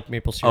with. I like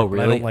maple syrup. Oh, but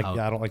really?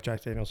 I don't like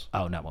Jack Daniels.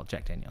 Oh, no. Well,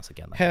 Jack Daniels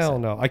again. Like I Hell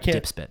said. no. I can't.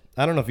 Dip spit.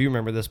 I don't know if you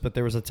remember this, but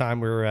there was a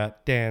time we were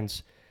at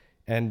Dan's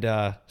and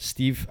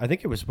Steve, I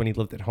think it was when he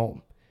lived at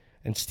home,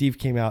 and Steve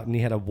came out and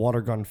he had a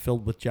water gun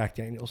filled with Jack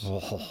Daniels.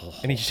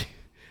 And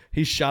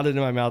he shot it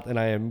in my mouth and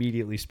I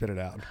immediately spit it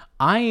out.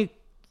 I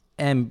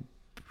am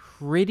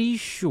pretty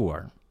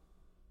sure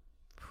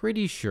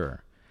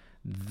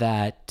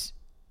that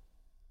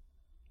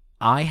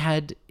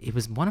it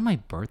was one of my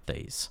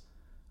birthdays.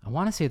 I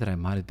want to say that I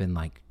might have been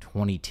like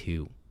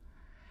 22.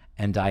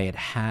 And I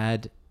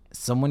had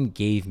someone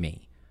gave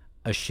me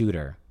a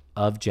shooter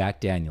of Jack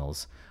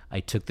Daniels. I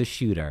took the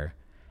shooter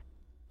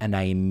and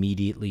I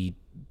immediately,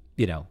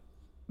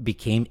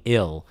 became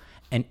ill.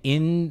 And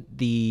in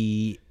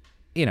the,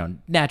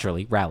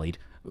 naturally rallied.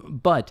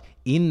 But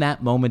in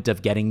that moment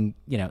of getting,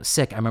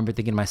 sick, I remember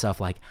thinking to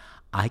myself, like,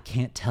 I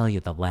can't tell you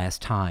the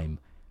last time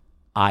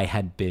I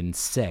had been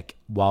sick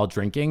while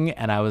drinking.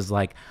 And I was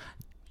like,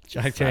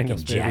 Jack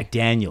Daniels, baby. Jack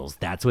Daniels.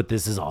 That's what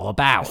this is all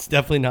about. It's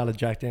definitely not a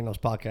Jack Daniels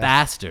podcast.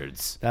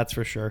 Bastards. That's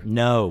for sure.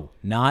 No,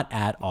 not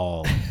at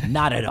all.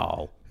 Not at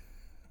all.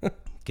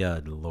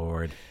 Good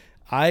Lord.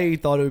 I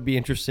thought it would be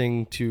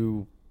interesting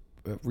to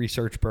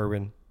research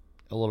bourbon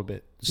a little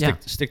bit.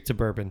 Stick to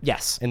bourbon.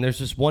 Yes. And there's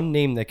this one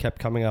name that kept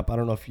coming up. I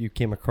don't know if you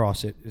came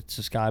across it. It's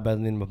this guy by the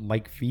name of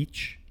Mike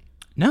Veach.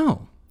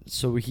 No.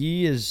 So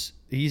he's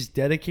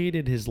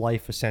dedicated his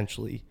life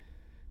essentially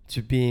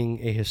to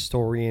being a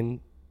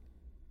historian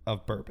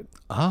of bourbon.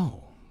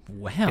 Oh,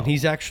 wow. And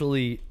he's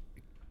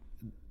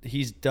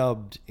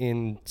dubbed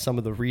in some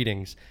of the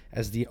readings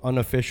as the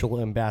unofficial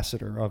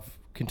ambassador of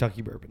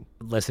Kentucky bourbon.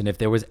 Listen, if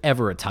there was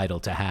ever a title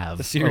to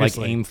have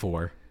Seriously. or like aim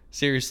for.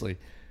 Seriously.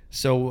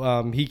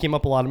 So he came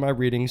up a lot in my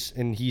readings,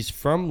 and he's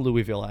from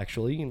Louisville,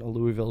 actually. You know,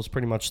 Louisville is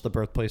pretty much the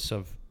birthplace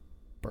of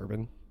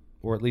bourbon,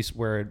 or at least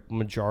where a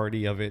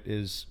majority of it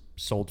is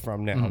sold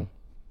from now. Mm.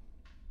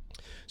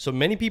 So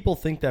many people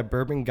think that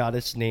bourbon got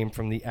its name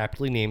from the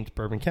aptly named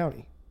Bourbon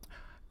County.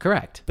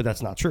 Correct. But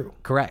that's not true.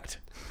 Correct.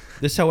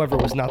 This, however,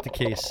 was not the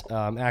case.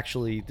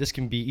 Actually, this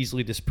can be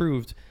easily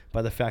disproved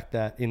by the fact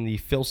that in the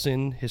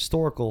Filson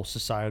Historical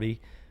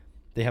Society,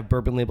 they have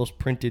bourbon labels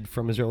printed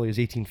from as early as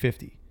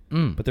 1850.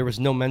 But there was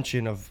no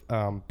mention of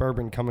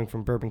bourbon coming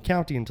from Bourbon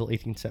County until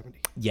 1870.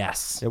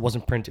 Yes. It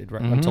wasn't printed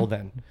until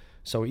then.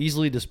 So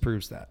easily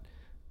disproves that.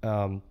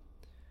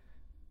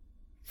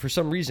 For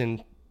some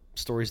reason,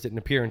 stories didn't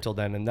appear until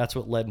then, and that's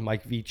what led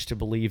Mike Veach to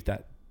believe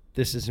that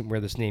this isn't where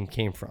this name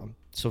came from.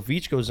 So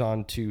Veach goes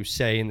on to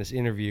say in this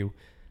interview,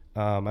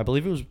 I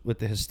believe it was with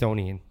the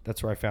Histonian,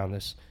 that's where I found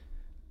this,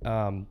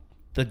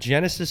 the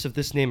genesis of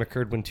this name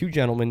occurred when two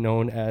gentlemen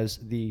known as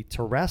the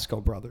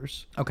Tarasco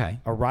brothers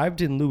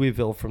arrived in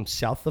Louisville from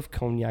south of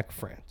Cognac,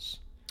 France.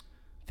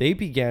 They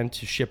began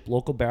to ship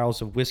local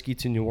barrels of whiskey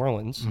to New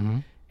Orleans,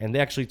 and they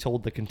actually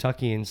told the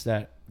Kentuckians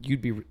that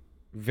you'd be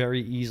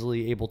very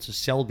easily able to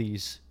sell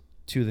these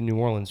to the New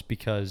Orleans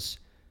because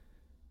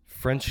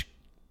French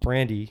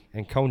brandy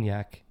and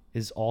cognac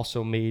is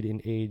also made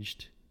in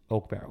aged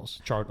oak barrels,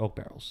 charred oak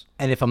barrels.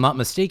 And if I'm not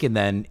mistaken,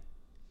 then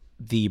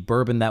the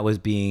bourbon that was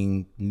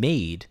being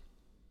made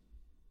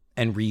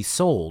and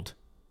resold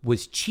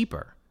was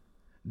cheaper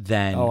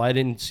than... Oh, I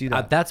didn't see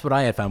that. That's what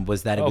I had found,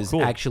 was that it was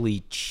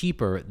actually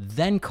cheaper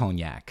than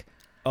cognac.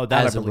 Oh,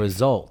 that as a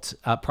result,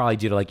 probably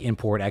due to like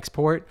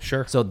import-export.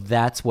 Sure. So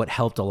that's what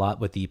helped a lot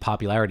with the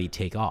popularity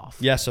take off.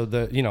 Yeah, so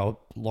the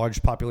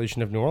large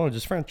population of New Orleans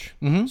is French.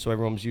 So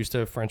everyone was used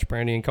to French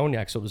brandy and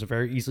cognac, so it was a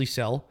very easily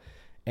sell.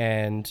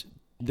 And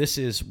this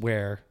is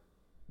where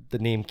the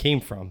name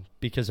came from,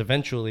 because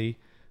eventually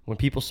when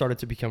people started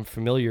to become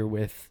familiar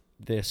with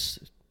this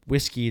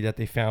whiskey that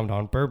they found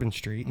on Bourbon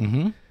Street,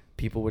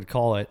 people would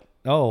call it,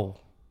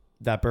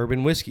 that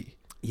bourbon whiskey.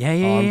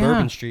 On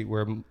Bourbon Street,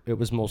 where it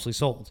was mostly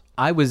sold.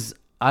 I was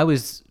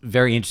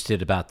very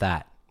interested about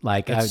that.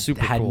 Like, That's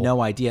I had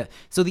no idea.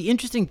 So the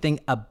interesting thing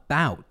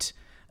about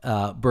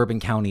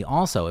Bourbon County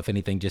also, if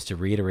anything, just to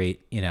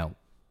reiterate,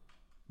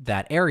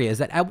 that area, is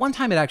that at one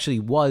time it actually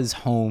was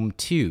home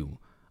to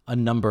a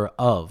number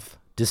of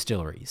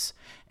distilleries.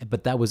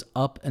 But that was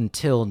up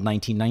until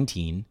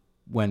 1919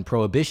 when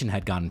Prohibition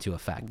had gone into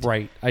effect.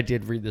 Right. I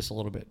did read this a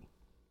little bit.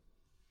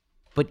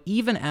 But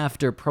even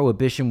after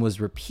Prohibition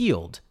was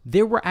repealed,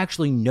 there were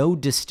actually no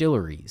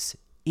distilleries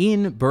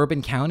in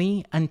Bourbon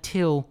County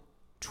until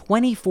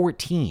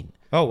 2014.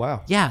 Oh,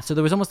 wow. Yeah, so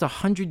there was almost a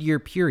 100-year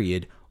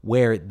period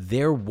where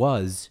there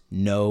was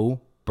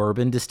no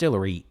bourbon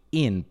distillery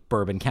in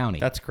Bourbon County.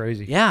 That's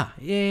crazy.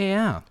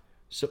 Yeah.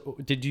 So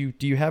do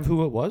you have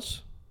who it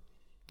was?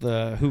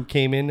 Who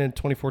came in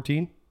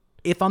 2014?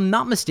 If I'm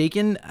not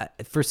mistaken,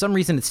 for some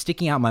reason it's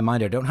sticking out in my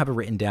mind. I don't have it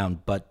written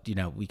down, but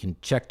we can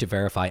check to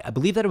verify. I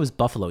believe that it was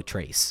Buffalo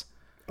Trace.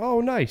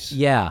 Oh, nice.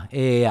 Yeah.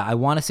 I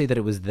want to say that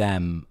it was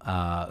them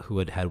who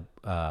had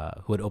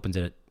opened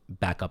it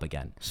back up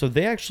again. So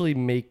they actually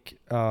make,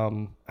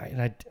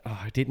 I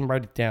didn't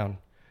write it down,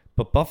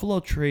 but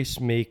Buffalo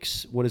Trace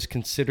makes what is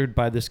considered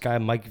by this guy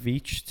Mike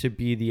Veach to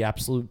be the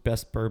absolute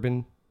best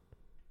bourbon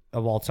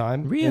of all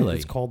time. Really? And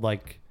it's called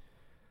like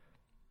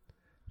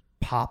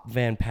Pop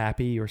Van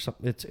Pappy or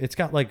something. It's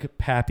got like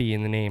Pappy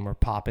in the name or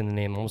Pop in the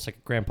name, almost like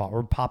a grandpa,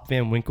 or Pop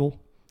Van Winkle.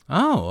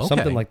 Oh, okay.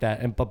 Something like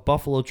that. But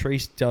Buffalo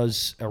Trace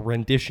does a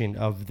rendition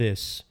of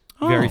this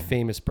very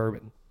famous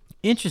bourbon.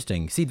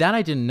 Interesting. See, that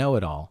I didn't know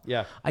at all.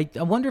 Yeah. I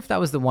wonder if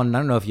that was the one. I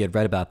don't know if you had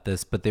read about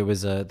this, but there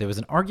was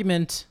an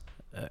argument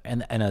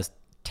and a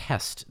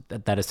test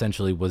that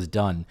essentially was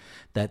done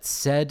that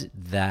said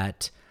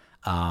that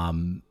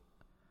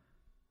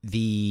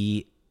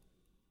the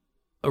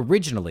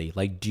originally,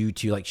 like due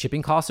to like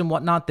shipping costs and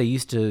whatnot, they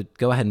used to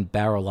go ahead and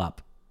barrel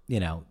up,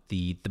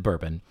 the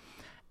bourbon,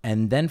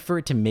 and then for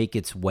it to make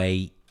its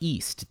way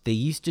east, they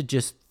used to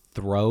just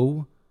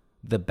throw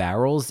the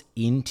barrels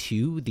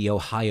into the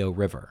Ohio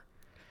River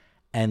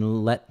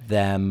and let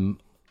them,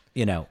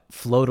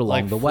 float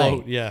along the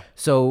way. Yeah.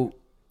 So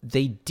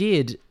they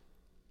did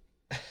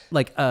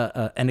like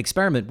an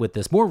experiment with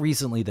this more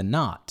recently than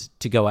not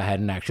to go ahead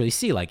and actually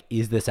see, like,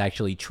 is this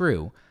actually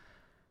true?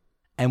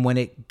 And when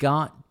it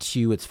got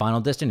to its final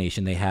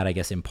destination, they had, I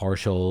guess,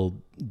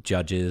 impartial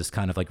judges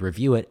kind of like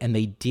review it. And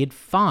they did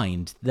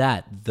find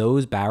that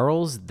those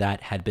barrels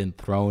that had been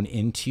thrown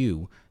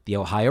into the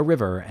Ohio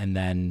River and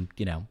then,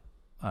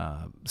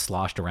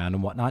 sloshed around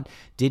and whatnot,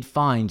 did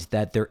find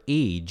that their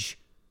age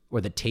or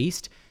the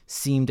taste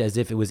seemed as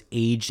if it was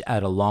aged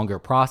at a longer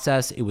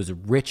process. It was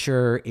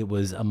richer. It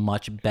was a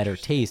much better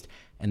taste.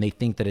 And they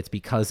think that it's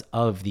because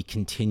of the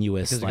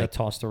continuous Because it got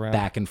tossed around.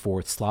 back and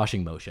forth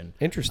sloshing motion.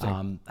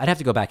 Interesting. I'd have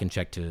to go back and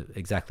check to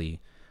exactly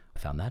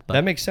found that. But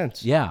That makes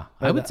sense. yeah,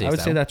 I would say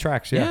so. that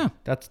tracks. Yeah.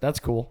 Yeah. That's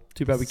cool.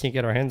 Too bad we can't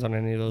get our hands on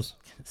any of those.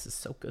 This is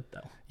so good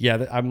though.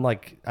 Yeah, I'm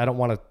like, I don't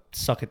want to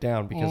suck it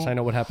down because I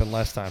know what happened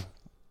last time.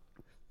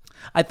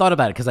 I thought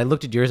about it because I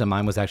looked at yours and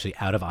mine was actually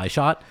out of eye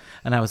shot.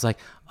 And I was like,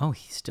 oh,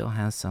 he still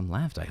has some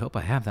left. I hope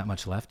I have that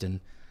much left. And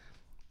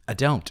I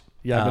don't.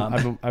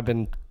 Yeah, I've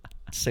been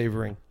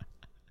savoring.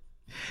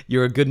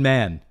 You're a good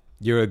man.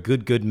 You're a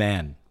good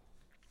man.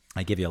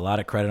 I give you a lot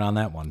of credit on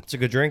that one. It's a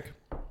good drink.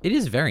 It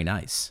is very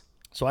nice.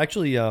 So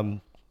actually,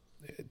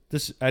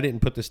 this I didn't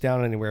put this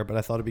down anywhere, but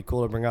I thought it'd be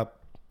cool to bring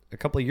up. A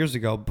couple of years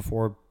ago,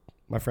 before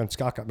my friend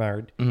Scott got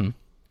married,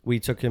 we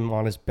took him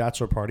on his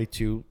bachelor party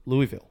to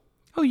Louisville.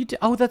 Oh, you did?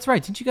 Oh, that's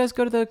right. Didn't you guys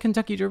go to the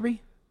Kentucky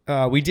Derby?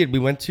 We did. We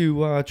went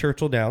to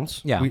Churchill Downs.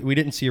 Yeah. We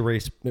didn't see a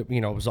race. It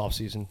was off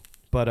season,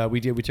 but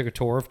we did. We took a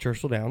tour of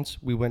Churchill Downs.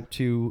 We went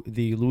to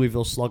the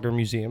Louisville Slugger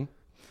Museum,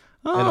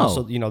 and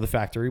also the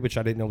factory, which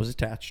I didn't know was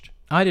attached.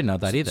 I didn't know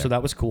that either. So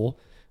that was cool.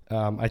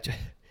 I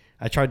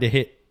tried to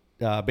hit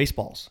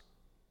baseballs.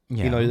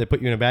 Yeah. They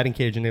put you in a batting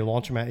cage and they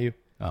launch them at you.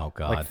 Oh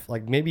God.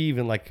 Like maybe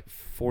even like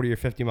 40 or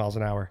 50 miles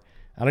an hour.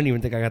 I don't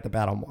even think I got the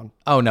bat on one.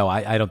 Oh no,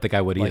 I don't think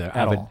I would either.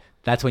 at all.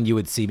 That's when you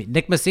would see me,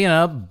 Nick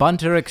Messina,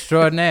 bunter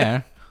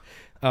extraordinaire.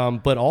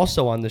 But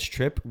also on this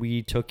trip,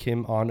 we took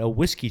him on a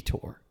whiskey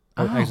tour.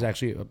 It was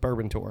actually a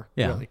bourbon tour,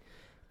 really.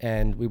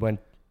 And we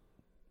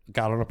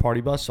got on a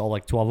party bus, all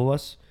like 12 of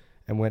us,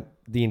 and went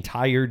the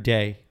entire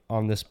day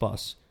on this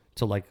bus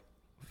to like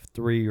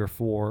 3 or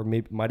 4,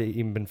 maybe might have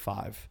even been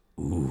 5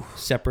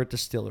 separate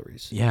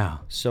distilleries. Yeah.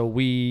 So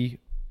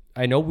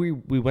I know we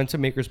went to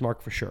Maker's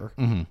Mark for sure.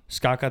 Mm-hmm.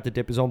 Scott got to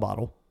dip his own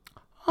bottle,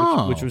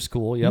 which was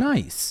cool. Yep.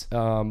 Nice.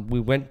 We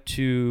went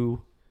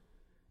to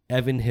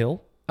Evan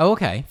Hill. Oh,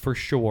 okay. For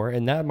sure,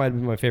 and that might have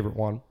been my favorite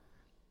one.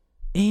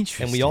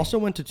 Interesting. And we also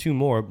went to 2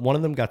 more. One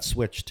of them got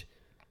switched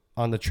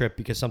on the trip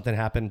because something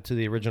happened to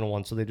the original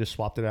one, so they just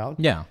swapped it out.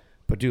 Yeah.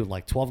 But dude,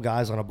 like 12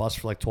 guys on a bus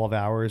for like 12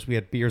 hours. We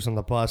had beers on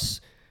the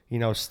bus.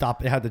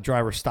 Had the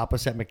driver stop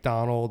us at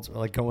McDonald's, or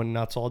like going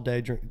nuts all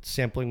day,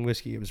 sampling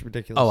whiskey. It was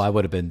ridiculous. Oh, that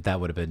would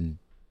have been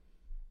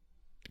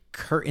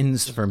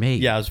curtains for me.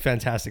 Yeah, it was a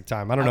fantastic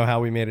time. I don't know how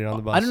we made it on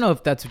the bus. I don't know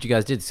if that's what you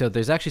guys did. So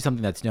there's actually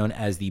something that's known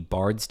as the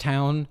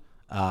Bardstown.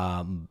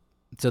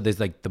 So there's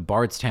like the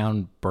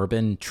Bardstown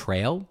Bourbon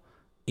Trail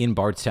in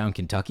Bardstown,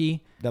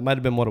 Kentucky. That might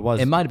have been what it was.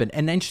 It might have been.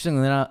 And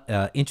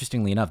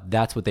interestingly enough,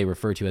 that's what they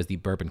refer to as the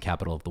bourbon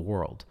capital of the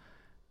world,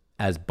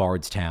 as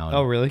Bardstown.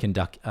 Oh, really?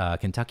 Kentucky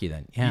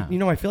then. Yeah.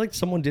 I feel like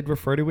someone did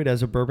refer to it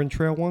as a bourbon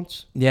trail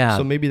once. Yeah.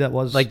 So maybe that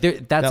was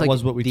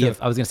was what we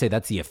took. I was going to say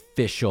that's the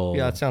official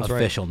that sounds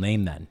official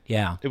name then.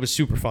 Yeah. It was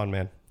super fun,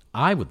 man.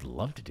 I would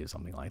love to do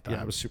something like that.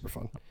 Yeah, it was super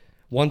fun.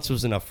 Once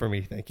was enough for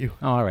me. Thank you.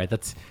 Oh, all right.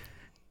 That's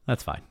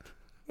fine.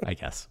 I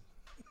guess.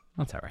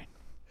 That's all right.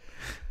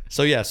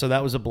 So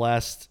that was a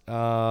blast.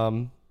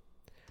 I'm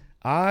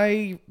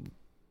a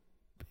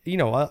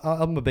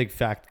big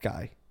fact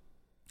guy.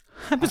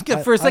 I was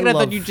good. For a second, I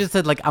thought you just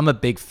said, like, I'm a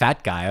big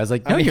fat guy. I was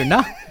like, no, you're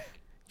not.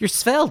 You're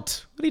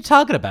svelte. What are you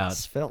talking about?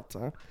 Svelte,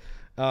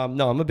 huh?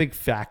 No, I'm a big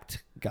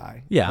fact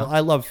guy. Yeah.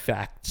 I love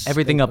facts.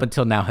 Everything up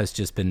until now has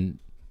just been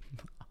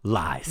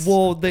lies.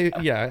 Well, it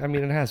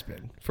has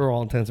been for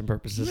all intents and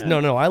purposes. Yeah.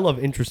 No, I love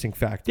interesting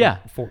fact. Yeah.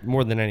 For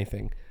more than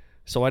anything.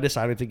 So I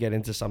decided to get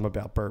into some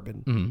about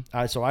bourbon.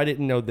 Mm-hmm. So I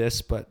didn't know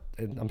this, but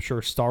I'm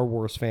sure Star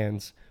Wars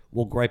fans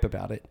will gripe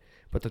about it.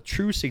 But the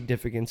true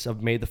significance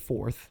of May the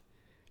 4th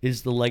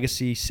is the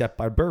legacy set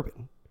by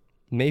bourbon.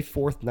 May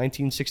 4th,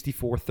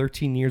 1964,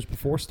 13 years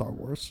before Star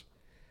Wars,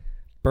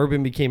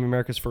 bourbon became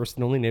America's first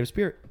and only native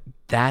spirit.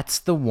 That's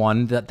the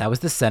one that was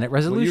the Senate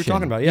resolution. What you were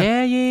talking about,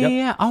 yeah.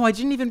 Yeah. Oh, I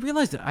didn't even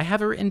realize it. I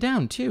have it written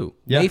down, too.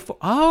 Yeah.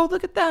 Oh,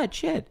 look at that.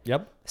 Shit.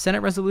 Yep.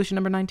 Senate resolution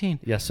number 19.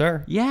 Yes,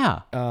 sir.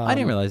 Yeah. I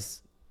didn't realize.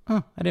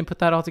 I didn't put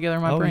that all together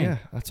in my brain. Yeah.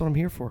 That's what I'm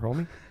here for,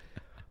 homie.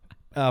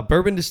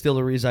 Bourbon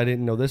distilleries, I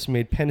didn't know this,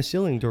 made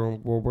penicillin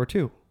during World War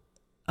II.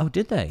 Oh,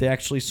 did they? They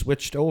actually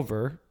switched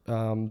over.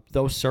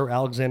 Though Sir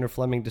Alexander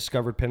Fleming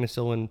discovered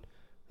penicillin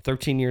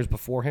 15 years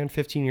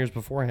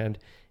beforehand,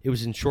 it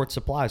was in short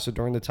supply. So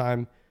during the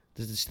time,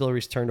 the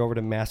distilleries turned over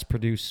to mass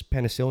produce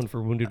penicillin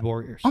for wounded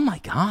warriors. Oh my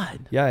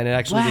God. Yeah, and it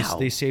actually Wow.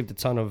 they saved a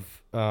ton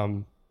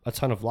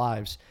of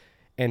lives.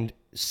 And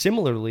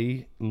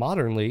similarly,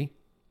 modernly,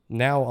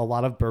 now a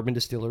lot of bourbon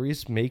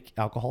distilleries make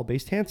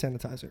alcohol-based hand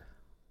sanitizer.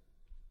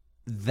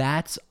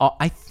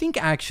 I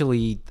think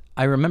actually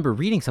I remember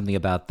reading something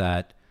about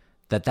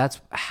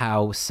that's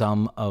how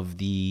some of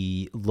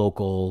the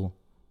local,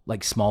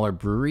 like, smaller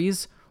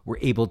breweries were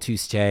able to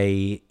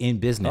stay in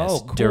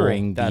business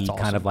during the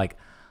kind of like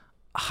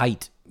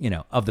height,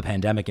 of the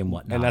pandemic and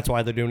whatnot. And that's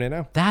why they're doing it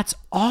now. That's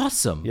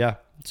awesome. Yeah.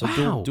 So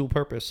Wow. dual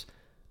purpose.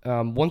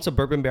 Once a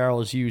bourbon barrel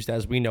is used,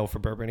 as we know, for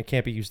bourbon, it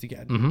can't be used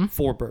again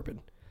for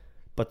bourbon.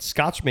 But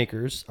Scotch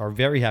makers are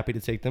very happy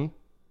to take them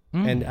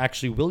and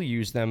actually will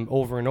use them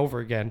over and over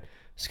again.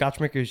 Scotch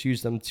makers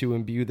use them to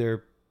imbue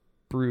their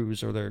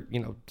brews or their,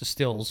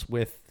 distills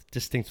with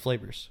distinct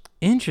flavors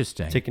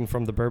Interesting. taken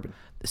from the bourbon.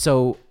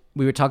 So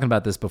we were talking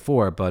about this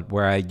before, but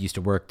where I used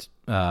to work,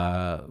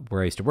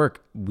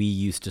 we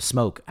used to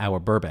smoke our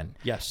bourbon.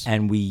 Yes.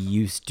 And we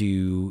used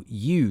to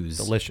use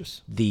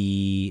Delicious.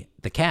 the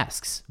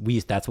casks.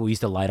 That's what we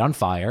used to light on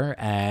fire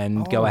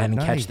and go ahead and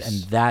catch, nice.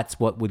 and that's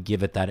what would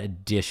give it that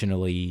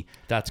additionally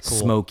That's cool.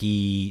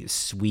 smoky,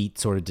 sweet,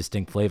 sort of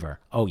distinct flavor.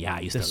 Oh yeah, I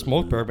used The to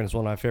smoked bourbon is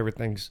one of my favorite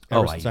things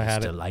ever since I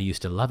had it. I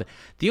used to love it.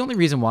 The only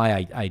reason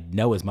why I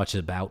know as much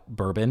about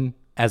bourbon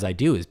as I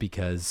do is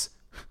because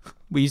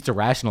we used to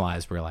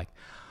rationalize. We're like,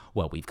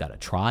 well, we've got to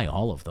try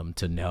all of them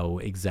to know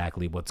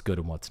exactly what's good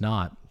and what's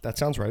not. That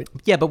sounds right.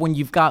 Yeah, but when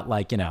you've got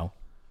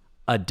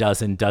a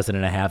dozen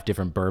and a half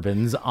different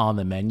bourbons on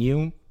the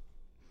menu,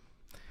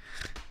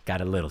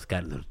 got a little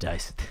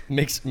dice.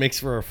 Makes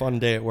for a fun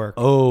day at work.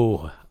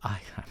 Oh,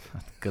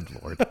 good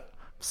Lord.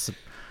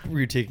 Were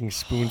you taking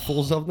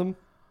spoonfuls of them?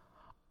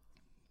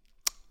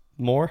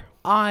 More?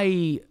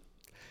 I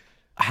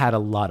had a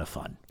lot of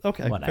fun.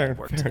 Okay, when fair, I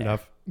worked fair there.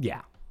 enough.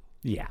 Yeah.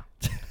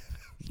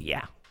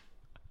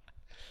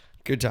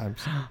 Good times.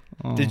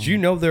 Did you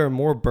know there are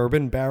more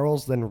bourbon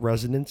barrels than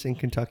residents in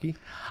Kentucky?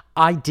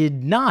 I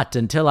did not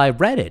until I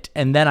read it,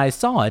 and then I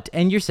saw it,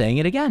 and you're saying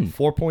it again.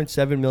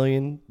 4.7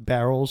 million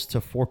barrels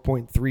to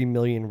 4.3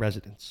 million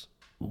residents.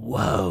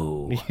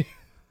 Whoa.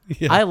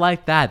 Yeah. I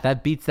like that.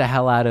 That beats the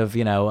hell out of,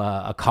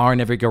 a car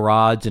in every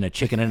garage and a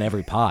chicken in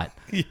every pot.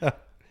 Yeah.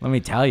 Let me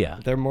tell you.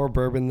 They're more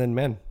bourbon than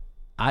men.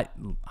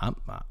 I'm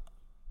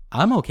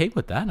okay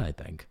with that, I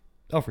think.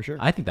 Oh, for sure.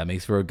 I think that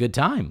makes for a good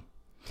time.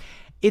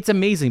 It's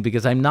amazing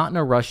because I'm not in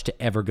a rush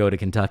to ever go to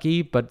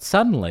Kentucky, but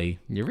suddenly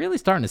you're really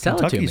starting to sell it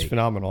to Kentucky's me.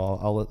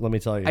 phenomenal. Let me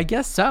tell you. I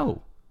guess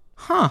so.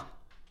 Huh.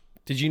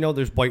 Did you know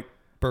there's white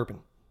bourbon?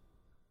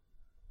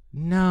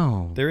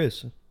 No. There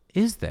is.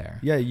 Is there?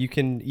 Yeah, you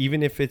can,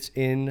 even if it's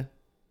in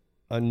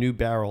a new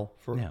barrel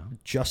for Yeah.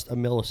 just a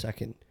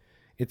millisecond,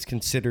 it's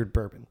considered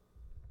bourbon.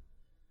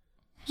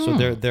 So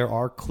there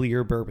are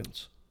clear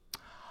bourbons.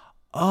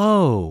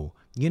 Oh,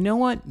 you know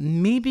what?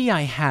 Maybe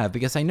I have,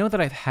 because I know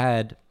that I've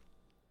had...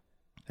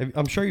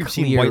 I'm sure you've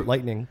seen Clear- White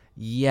Lightning.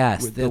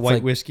 Yes. With the that's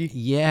white whiskey?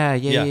 Yeah.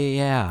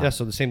 Yeah,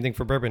 so the same thing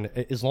for bourbon.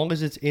 As long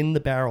as it's in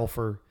the barrel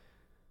for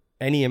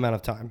any amount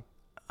of time,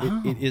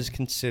 it is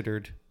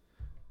considered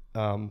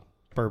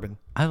bourbon.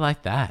 I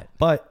like that.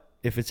 But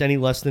if it's any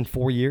less than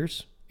 4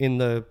 years in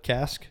the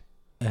cask,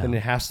 then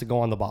it has to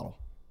go on the bottle.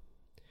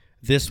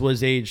 This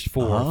was aged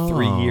for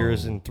 3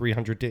 years and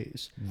 300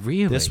 days.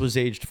 Really? This was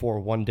aged for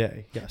 1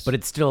 day. Yes. But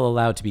it's still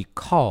allowed to be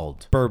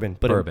called bourbon.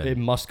 But bourbon. It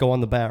must go on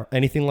the barrel.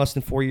 Anything less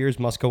than 4 years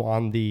must go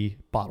on the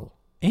bottle.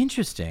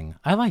 Interesting.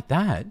 I like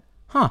that.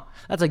 Huh.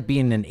 That's like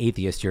being an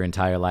atheist your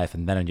entire life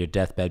and then on your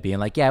deathbed being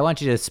like, yeah, I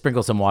want you to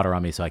sprinkle some water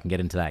on me so I can get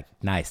into that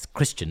nice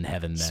Christian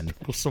heaven then.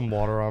 Sprinkle some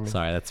water on me.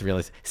 Sorry, that's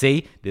really...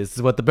 See? This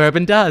is what the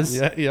bourbon does.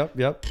 Yeah,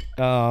 yep.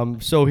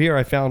 So here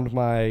I found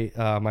my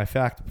my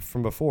fact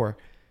from before.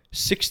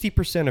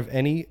 60% of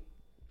any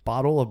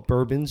bottle of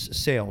bourbon's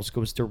sales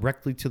goes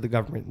directly to the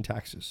government in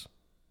taxes.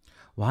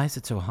 Why is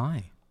it so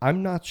high?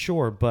 I'm not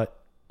sure,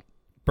 but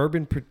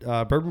bourbon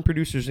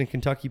producers in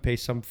Kentucky pay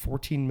some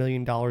 $14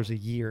 million a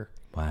year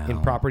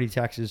in property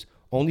taxes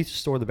only to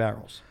store the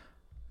barrels.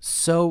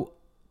 So,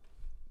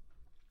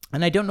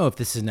 and I don't know if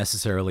this is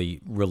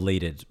necessarily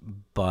related,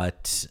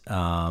 but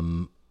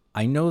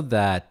I know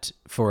that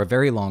for a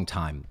very long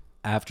time,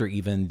 after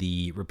even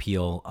the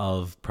repeal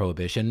of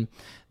prohibition,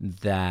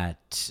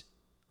 that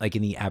like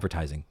in the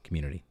advertising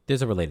community,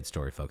 there's a related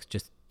story, folks.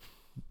 Just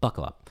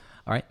buckle up.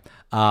 All right.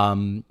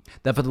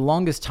 That for the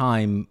longest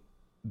time,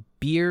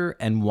 beer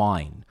and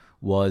wine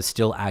was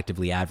still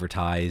actively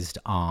advertised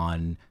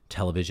on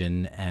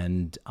television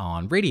and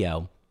on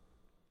radio.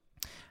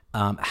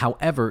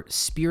 However,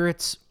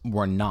 spirits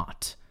were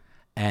not.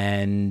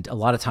 And a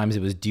lot of times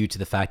it was due to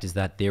the fact is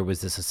that there was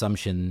this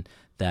assumption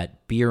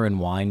that beer and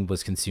wine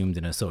was consumed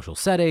in a social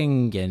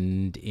setting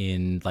and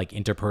in like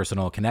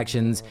interpersonal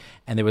connections.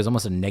 And there was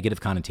almost a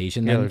negative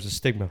connotation Yeah, there. there's a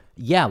stigma.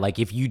 Yeah, like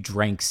if you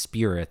drank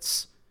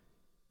spirits,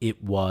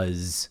 it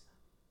was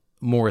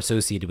more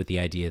associated with the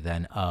idea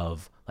then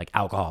of like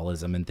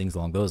alcoholism and things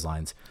along those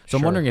lines. So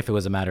I'm wondering if it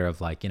was a matter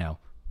of like,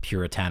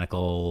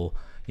 puritanical,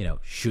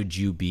 should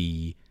you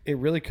be... It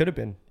really could have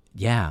been.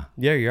 Yeah.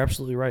 Yeah, you're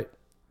absolutely right.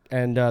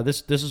 And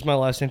this is my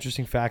last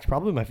interesting fact,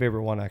 probably my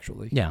favorite one,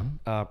 actually. Yeah.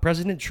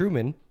 President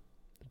Truman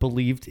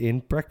believed in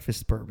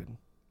breakfast bourbon.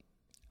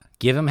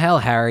 Give him hell,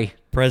 Harry.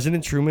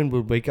 President Truman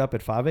would wake up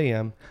at 5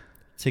 a.m.,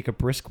 take a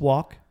brisk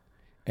walk,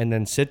 and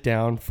then sit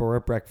down for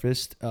a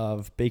breakfast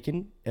of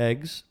bacon,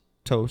 eggs,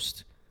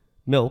 toast,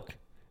 milk,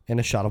 and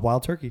a shot of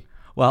wild turkey.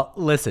 Well,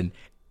 listen,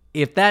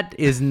 if that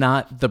is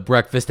not the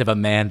breakfast of a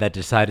man that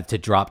decided to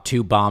drop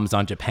 2 bombs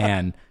on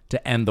Japan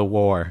to end the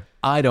war,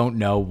 I don't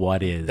know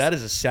what is. That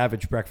is a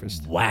savage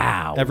breakfast.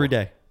 Wow. Every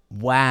day.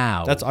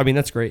 Wow. That's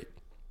great.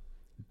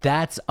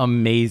 That's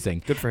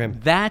amazing. Good for him.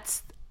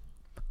 That's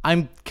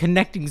I'm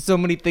connecting so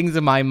many things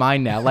in my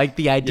mind now. Like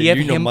the idea Yeah, of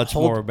you know him much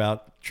more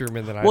about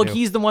Truman than I Well, do.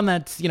 he's the one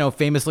that's,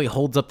 famously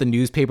holds up the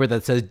newspaper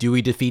that says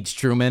Dewey defeats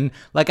Truman.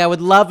 Like, I would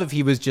love if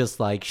he was just,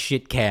 like,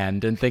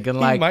 shit-canned and thinking,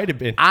 like, might have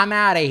been. I'm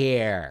out of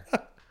here.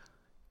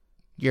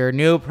 Your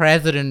new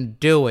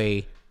president,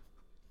 Dewey,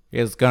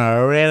 is going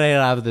to really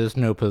love this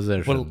new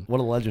position.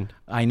 What a legend.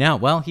 I know.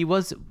 Well, he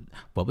was...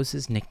 What was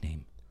his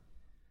nickname?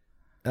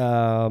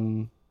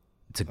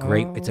 It's a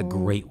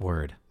great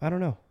word. I don't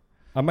know.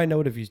 I might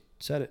know it if you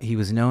said it. He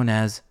was known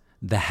as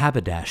the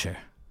Haberdasher.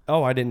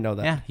 Oh, I didn't know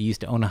that. Yeah, he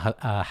used to own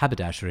a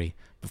haberdashery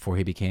before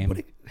he became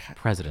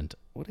president.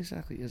 What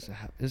exactly is a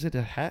hat? Is it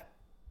a hat?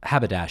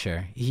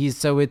 Haberdasher.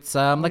 It's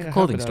like a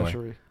clothing store.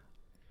 Haberdashery.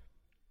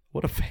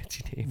 What a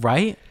fancy name.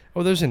 Right?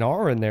 Oh, there's an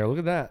R in there. Look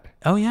at that.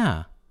 Oh,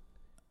 yeah.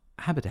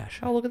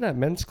 Haberdasher. Oh, look at that.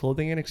 Men's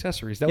clothing and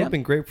accessories. That would have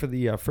been great for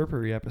the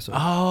Frippery episode.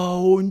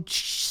 Oh,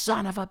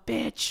 son of a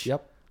bitch.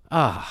 Yep.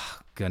 Oh,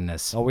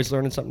 goodness. Always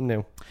learning something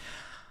new.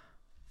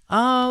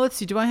 Let's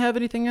see. Do I have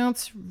anything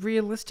else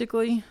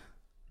realistically?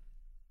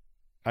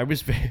 I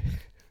was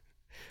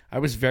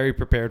very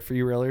prepared for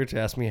you earlier to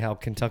ask me how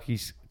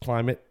Kentucky's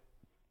climate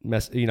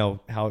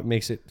how it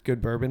makes it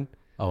good bourbon.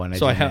 Oh, and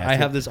I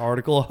have this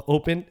article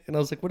open, and I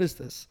was like, "What is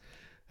this?"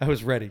 I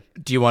was ready.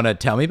 Do you want to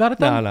tell me about it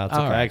then? No, it's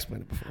okay. Right. I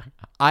explained it before.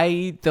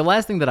 The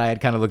last thing that I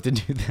had kind of looked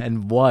into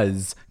then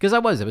was because I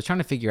was trying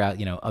to figure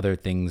out other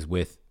things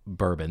with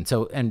bourbon.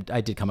 So, and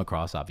I did come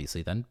across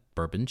obviously then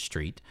Bourbon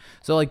Street.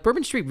 So like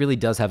Bourbon Street really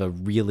does have a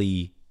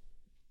really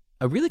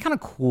kind of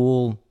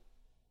cool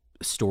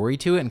story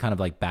to it and kind of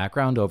like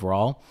background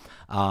overall.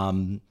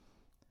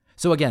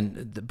 So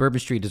again, the Bourbon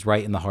Street is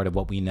right in the heart of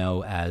what we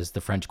know as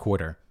the French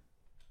Quarter.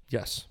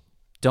 Yes.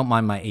 Don't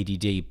mind my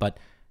ADD, but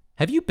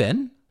have you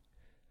been?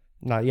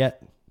 Not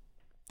yet.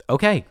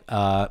 Okay.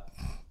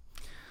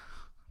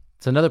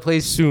 It's another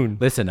place soon.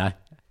 Listen,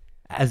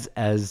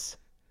 as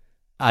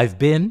I've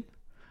been,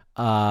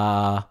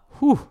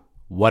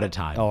 what a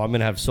time. Oh, I'm going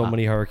to have so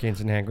many hurricanes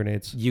and hand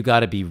grenades. You got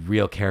to be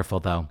real careful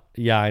though.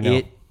 Yeah, I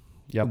know.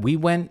 We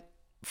went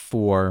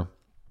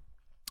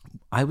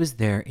I was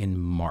there in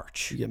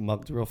March. You get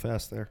mugged real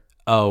fast there.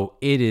 Oh,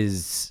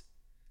 it's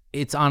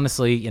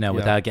honestly,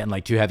 without getting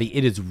like too heavy,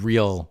 it is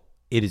real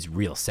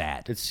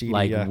sad. It's seedy,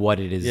 like what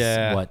it is,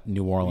 what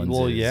New Orleans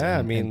is. Yeah,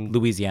 and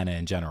Louisiana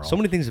in general. So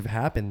many things have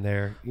happened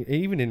there,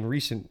 even in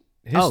recent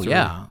history.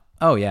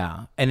 Oh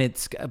yeah.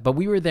 And but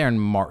we were there in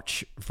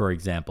March, for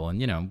example,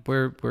 and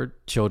we're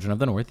children of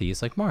the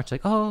Northeast, like March,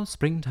 like, oh,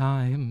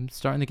 springtime,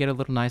 starting to get a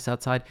little nice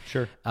outside.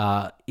 Sure.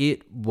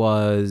 It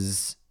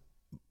was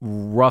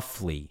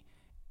roughly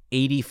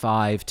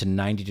 85 to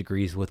 90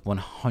 degrees with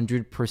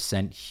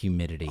 100%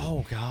 humidity.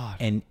 Oh God.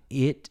 And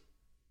it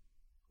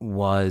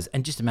was,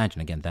 and just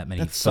imagine again, that many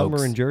That's folks.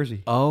 summer in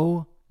Jersey.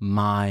 Oh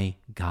my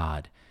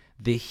God.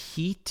 The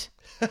heat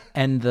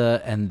and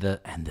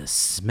the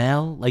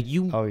smell, like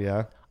Oh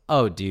yeah.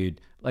 Oh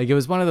dude. Like it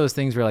was one of those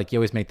things where like you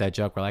always make that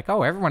joke where like,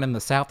 oh, everyone in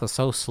the South is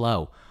so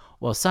slow.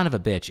 Well, son of a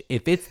bitch,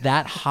 if it's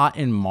that hot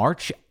in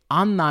March,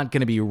 I'm not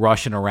going to be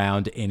rushing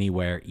around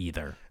anywhere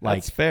either.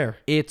 Like, that's fair.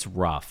 It's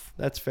rough.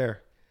 That's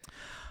fair.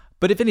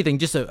 But if anything,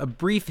 just a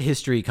brief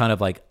history kind of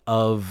like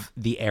of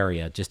the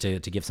area, just to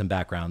give some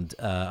background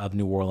of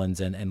New Orleans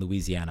and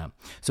Louisiana.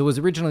 So it was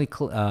originally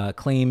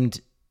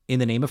claimed in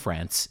the name of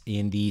France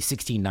in the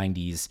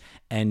 1690s,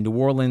 and New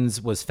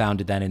Orleans was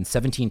founded then in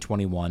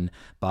 1721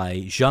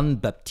 by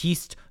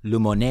Jean-Baptiste Le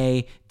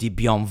Moyne de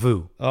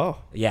Bienvenu. Oh.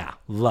 Yeah,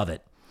 love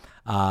it.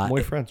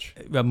 Muy French.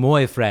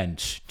 Muy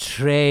French.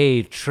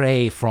 Très,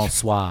 très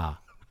François.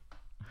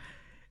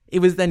 It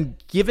was then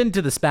given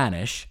to the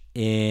Spanish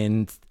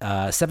in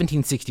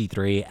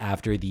 1763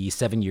 after the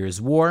 7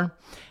 Years' War.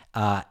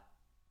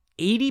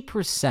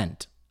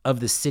 80% of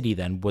the city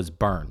then was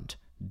burned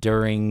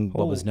during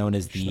what was known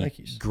as the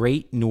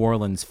Great New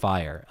Orleans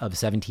Fire of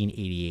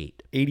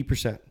 1788.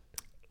 80%.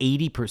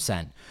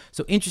 80%.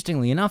 So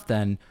interestingly enough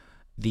then,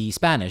 the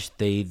Spanish,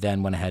 they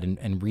then went ahead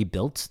and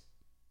rebuilt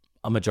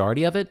a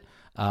majority of it.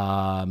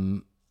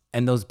 And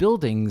those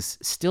buildings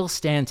still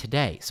stand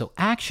today. So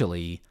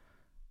actually,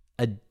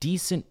 a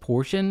decent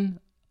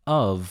portion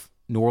of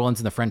New Orleans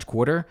and the French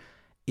Quarter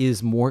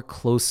is more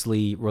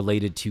closely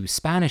related to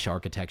Spanish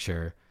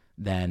architecture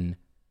than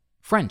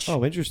French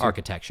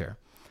architecture.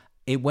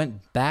 It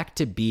went back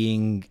to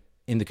being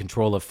in the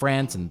control of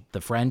France and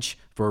the French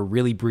for a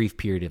really brief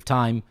period of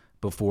time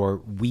before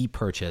we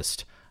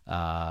purchased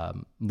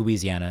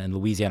Louisiana, and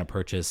Louisiana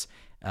purchased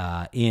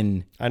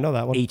in I know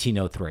that one.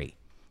 1803.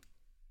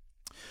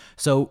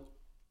 So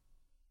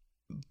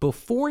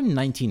before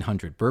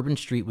 1900, Bourbon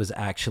Street was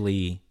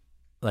actually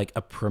like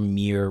a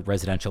premier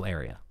residential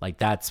area.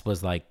 Like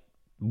was like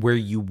where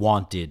you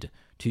wanted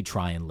to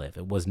try and live.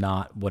 It was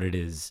not what it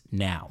is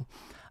now.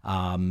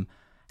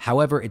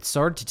 However, it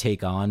started to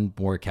take on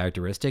more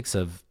characteristics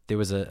of, there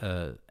was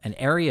an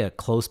area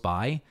close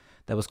by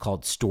that was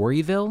called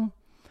Storyville.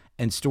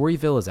 And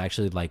Storyville is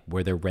actually like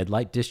where the red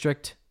light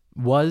district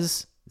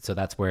was. So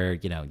that's where,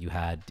 you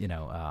had,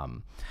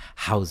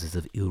 houses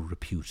of ill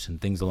repute and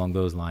things along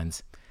those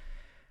lines.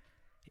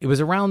 it was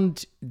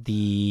around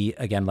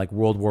again, like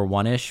World War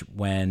One-ish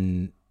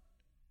when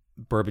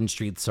Bourbon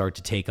Street started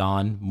to take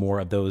on more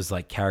of those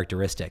like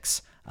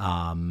characteristics.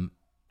 And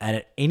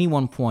at any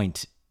one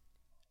point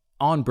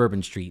on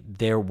Bourbon Street,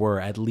 there were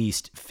at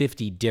least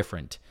 50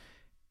 different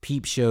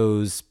peep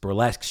shows,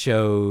 burlesque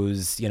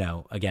shows,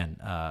 again,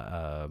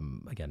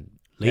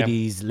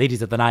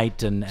 ladies of the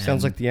night. And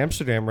Sounds like the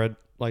Amsterdam red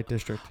light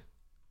district.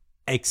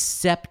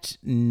 Except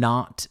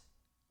not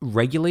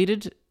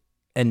regulated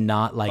and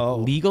not like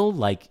legal.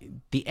 Like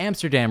the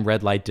Amsterdam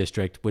red light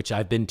district, which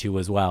I've been to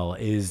as well,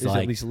 is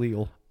like at least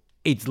legal.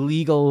 It's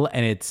legal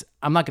and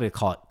I'm not going to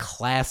call it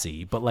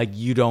classy, but like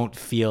you don't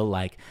feel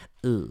like,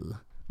 ugh,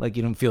 like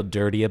you don't feel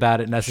dirty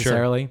about it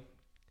necessarily.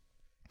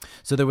 Sure.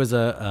 So there was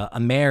a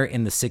mayor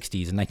in the 60s,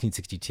 in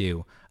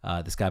 1962,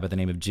 this guy by the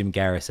name of Jim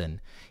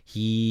Garrison.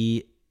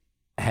 He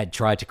had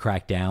tried to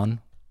crack down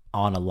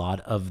on a lot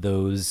of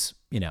those,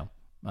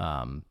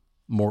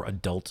 more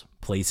adult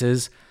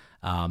places.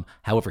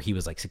 However, he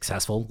was like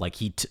successful. Like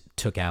he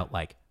took out,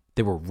 like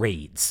there were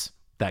raids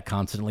that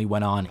constantly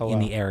went on in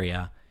the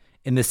area.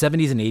 In the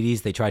 70s and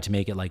 80s, they tried to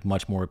make it like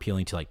much more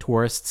appealing to like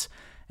tourists.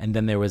 And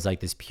then there was like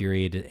this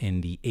period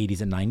in the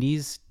 80s and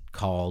 90s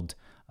called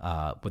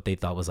what they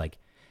thought was like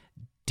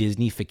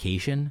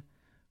Disneyfication,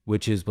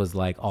 which was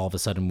like all of a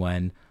sudden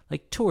when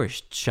like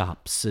tourist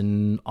shops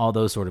and all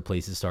those sort of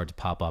places started to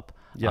pop up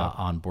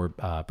on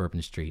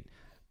Bourbon Street.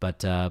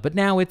 But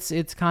now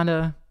it's kind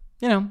of,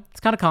 it's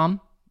kind of calm.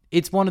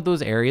 It's one of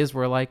those areas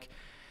where like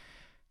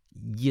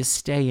you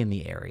stay in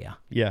the area.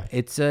 Yeah.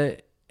 It's a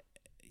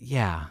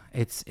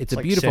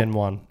like beautiful San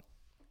Juan.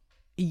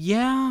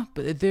 Yeah,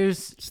 but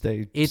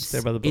stay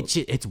by the boat.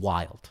 It's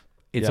wild.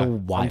 It's a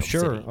wild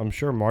city. I'm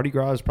sure Mardi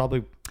Gras is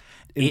probably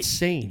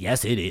insane.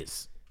 Yes, it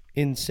is.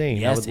 Insane.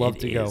 Yes, I would love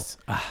to go.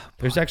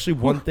 There's actually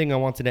one thing I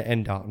wanted to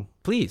end on.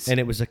 Please. And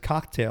it was a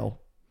cocktail,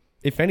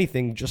 if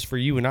anything, just for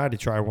you and I to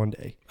try one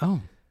day. Oh.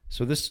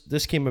 So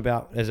this came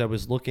about as I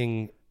was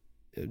looking.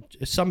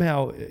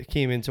 Somehow it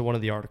came into one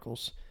of the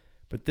articles.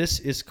 But this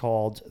is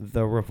called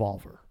the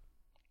Revolver.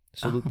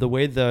 So the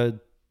way the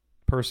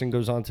person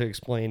goes on to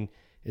explain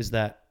is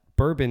that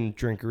bourbon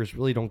drinkers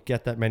really don't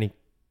get that many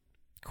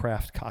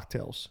craft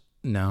cocktails.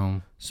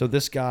 No. So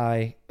this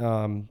guy,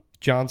 John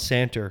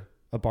Santer,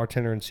 a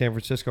bartender in San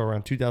Francisco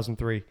around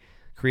 2003,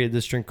 created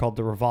this drink called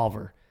the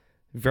Revolver.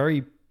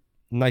 Very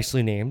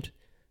nicely named.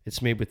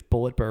 It's made with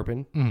bullet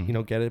bourbon.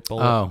 Get it?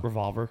 Bullet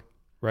Revolver,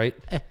 right?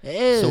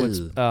 So it's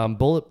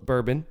bullet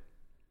bourbon,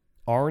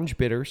 orange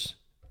bitters,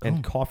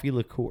 and coffee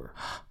liqueur.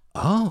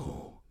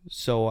 Oh.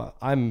 So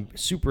I'm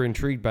super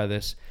intrigued by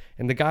this.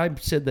 And the guy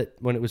said that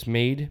when it was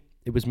made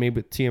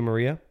with Tia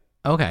Maria.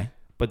 Okay.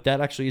 But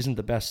that actually isn't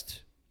the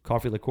best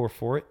coffee liqueur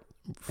for it.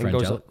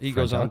 He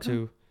goes on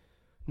to...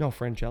 No,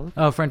 Frangelico.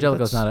 Oh,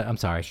 Frangelico's not I'm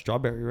sorry.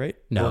 Strawberry, right?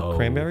 No. Or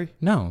cranberry?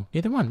 No,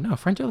 neither one. No,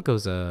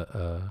 Frangelico's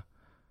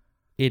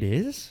It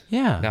is?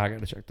 Yeah. Now I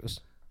got to check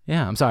this.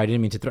 Yeah, I'm sorry. I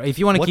didn't mean to throw... If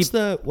you want to keep...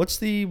 What's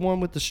the one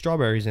with the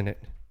strawberries in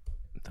it?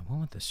 The one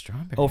with the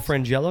strawberries? Oh,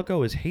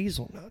 Frangelico is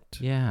hazelnut.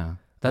 Yeah.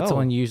 That's the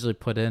one you usually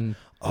put in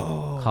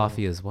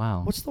coffee as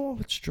well. What's the one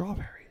with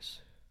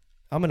strawberries?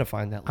 I'm going to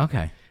find that later.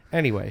 Okay.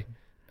 Anyway,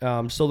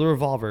 so the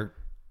Revolver,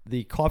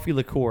 the coffee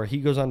liqueur, he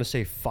goes on to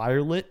say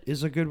Firelit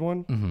is a good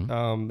one.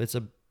 Mm-hmm. It's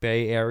a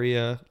Bay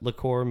Area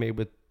liqueur made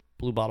with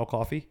Blue Bottle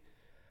coffee.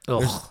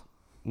 No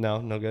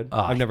good.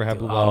 I've never had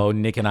Blue Bottle. Oh,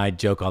 Nick and I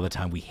joke all the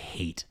time. We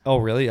hate. Oh,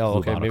 really? Oh,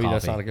 okay. Maybe coffee.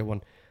 That's not a good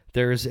one.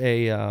 There's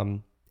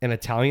an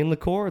Italian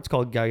liqueur. It's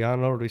called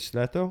Galliano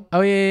Ristretto. Oh,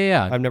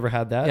 yeah. I've never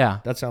had that. Yeah.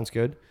 That sounds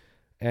good.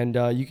 And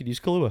you could use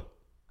Kahlua.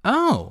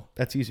 Oh.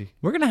 That's easy.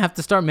 We're going to have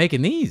to start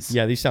making these.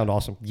 Yeah, these sound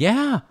awesome.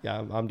 Yeah.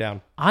 Yeah, I'm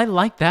down. I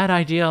like that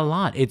idea a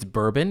lot. It's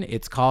bourbon,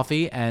 it's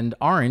coffee, and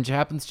orange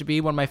happens to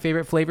be one of my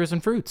favorite flavors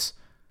and fruits.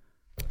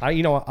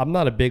 I'm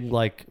not a big,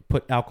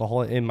 put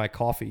alcohol in my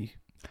coffee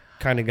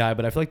kind of guy,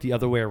 but I feel like the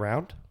other way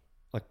around,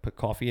 put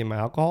coffee in my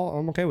alcohol,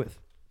 I'm okay with.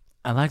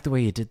 I like the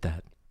way you did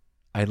that.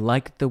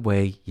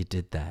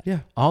 Yeah.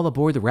 All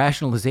aboard the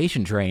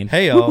rationalization train.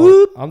 Hey, whoop,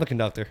 whoop. I'm the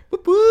conductor.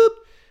 Whoop, whoop.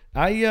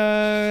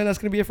 That's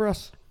going to be it for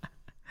us.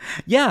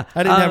 Yeah.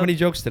 I didn't have any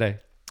jokes today.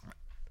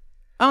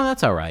 Oh,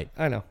 that's all right.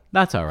 I know.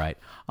 That's all right.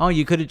 Oh,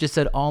 you could have just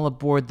said all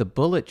aboard the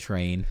bullet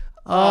train.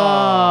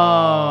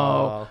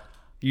 Oh.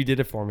 You did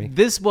it for me.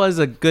 This was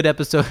a good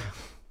episode.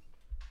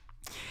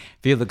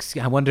 Felix,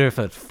 I wonder if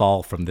a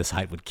fall from this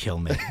height would kill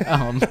me.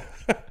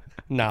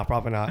 Nah,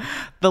 probably not.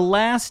 The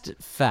last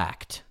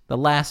fact,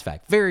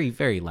 very,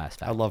 very last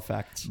fact. I love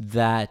facts.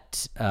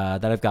 That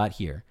I've got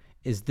here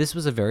is this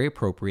was a very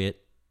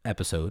appropriate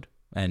episode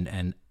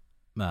and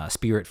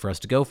spirit for us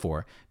to go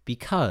for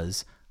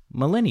because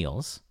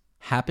millennials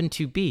happen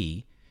to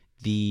be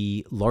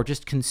the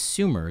largest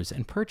consumers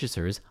and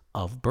purchasers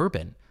of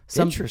bourbon.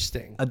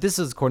 Interesting. This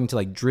is according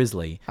to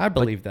Drizzly. I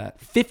believe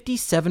that.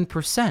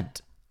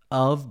 57%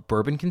 of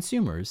bourbon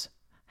consumers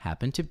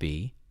happen to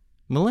be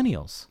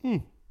millennials.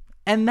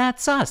 And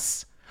that's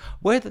us.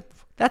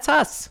 That's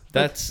us.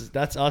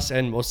 That's us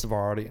and most of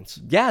our audience.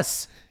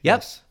 Yes. Yep.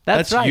 Yes.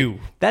 That's right. You.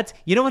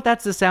 You know what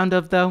that's the sound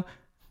of though?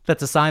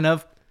 That's a sign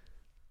of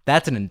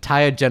That's an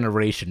entire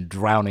generation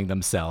drowning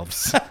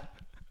themselves.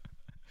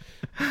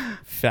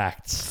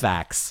 Facts.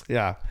 Facts.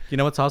 Yeah. You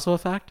know what's also a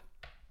fact?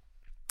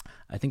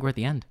 I think we're at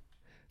the end.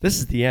 This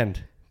is the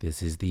end.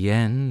 This is the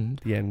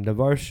end. The end of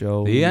our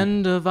show. The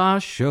end of our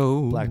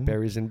show.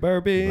 Blackberries and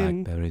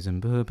bourbon. Blackberries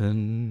and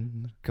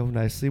bourbon. Go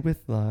nicely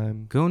with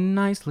lime. Go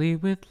nicely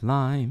with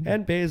lime.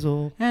 And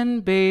basil.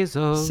 And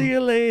basil. See you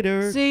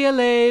later. See you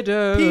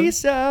later.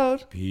 Peace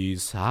out.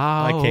 Peace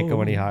out. I can't go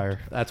any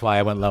higher. That's why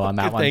I went low on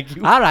that one. Thank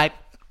you. All right.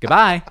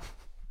 Goodbye.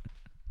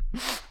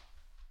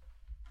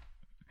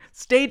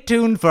 Stay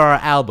tuned for our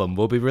album.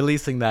 We'll be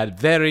releasing that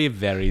very,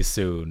 very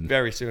soon.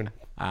 Very soon.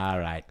 All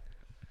right.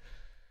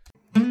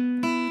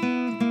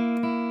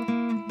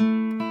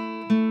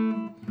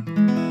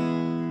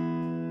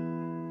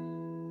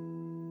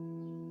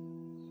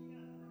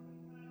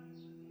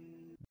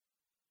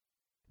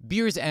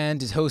 Beers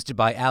and is hosted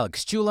by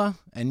Alex Chula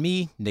and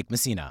me, Nick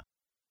Messina.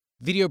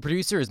 Video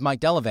producer is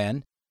Mike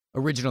Delavan.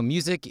 Original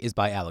music is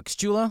by Alex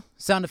Chula.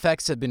 Sound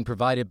effects have been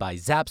provided by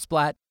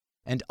Zapsplat.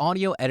 And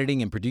audio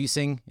editing and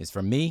producing is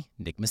from me,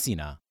 Nick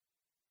Messina.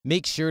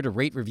 Make sure to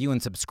rate, review,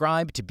 and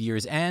subscribe to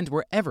Beers and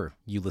wherever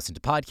you listen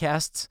to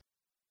podcasts.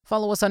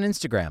 Follow us on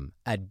Instagram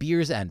at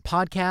Beers and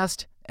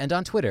Podcast and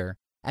on Twitter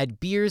at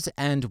Beers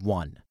and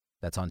One.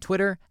 That's on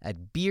Twitter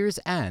at Beers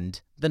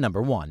and the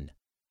number 1.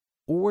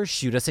 Or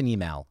shoot us an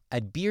email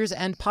at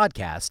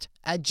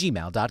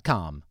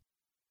beersandpodcast@gmail.com.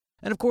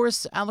 And of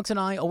course, Alex and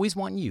I always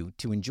want you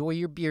to enjoy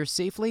your beer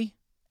safely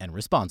and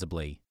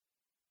responsibly.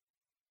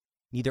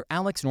 Neither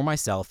Alex nor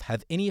myself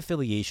have any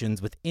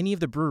affiliations with any of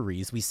the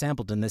breweries we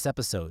sampled in this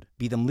episode,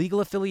 be them legal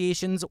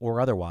affiliations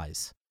or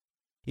otherwise.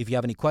 If you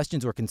have any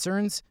questions or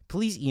concerns,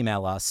 please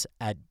email us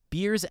at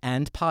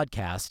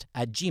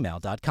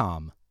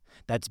beersandpodcast@gmail.com.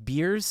 That's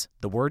beers,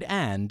 the word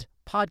and,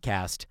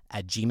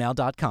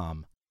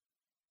 podcast@gmail.com.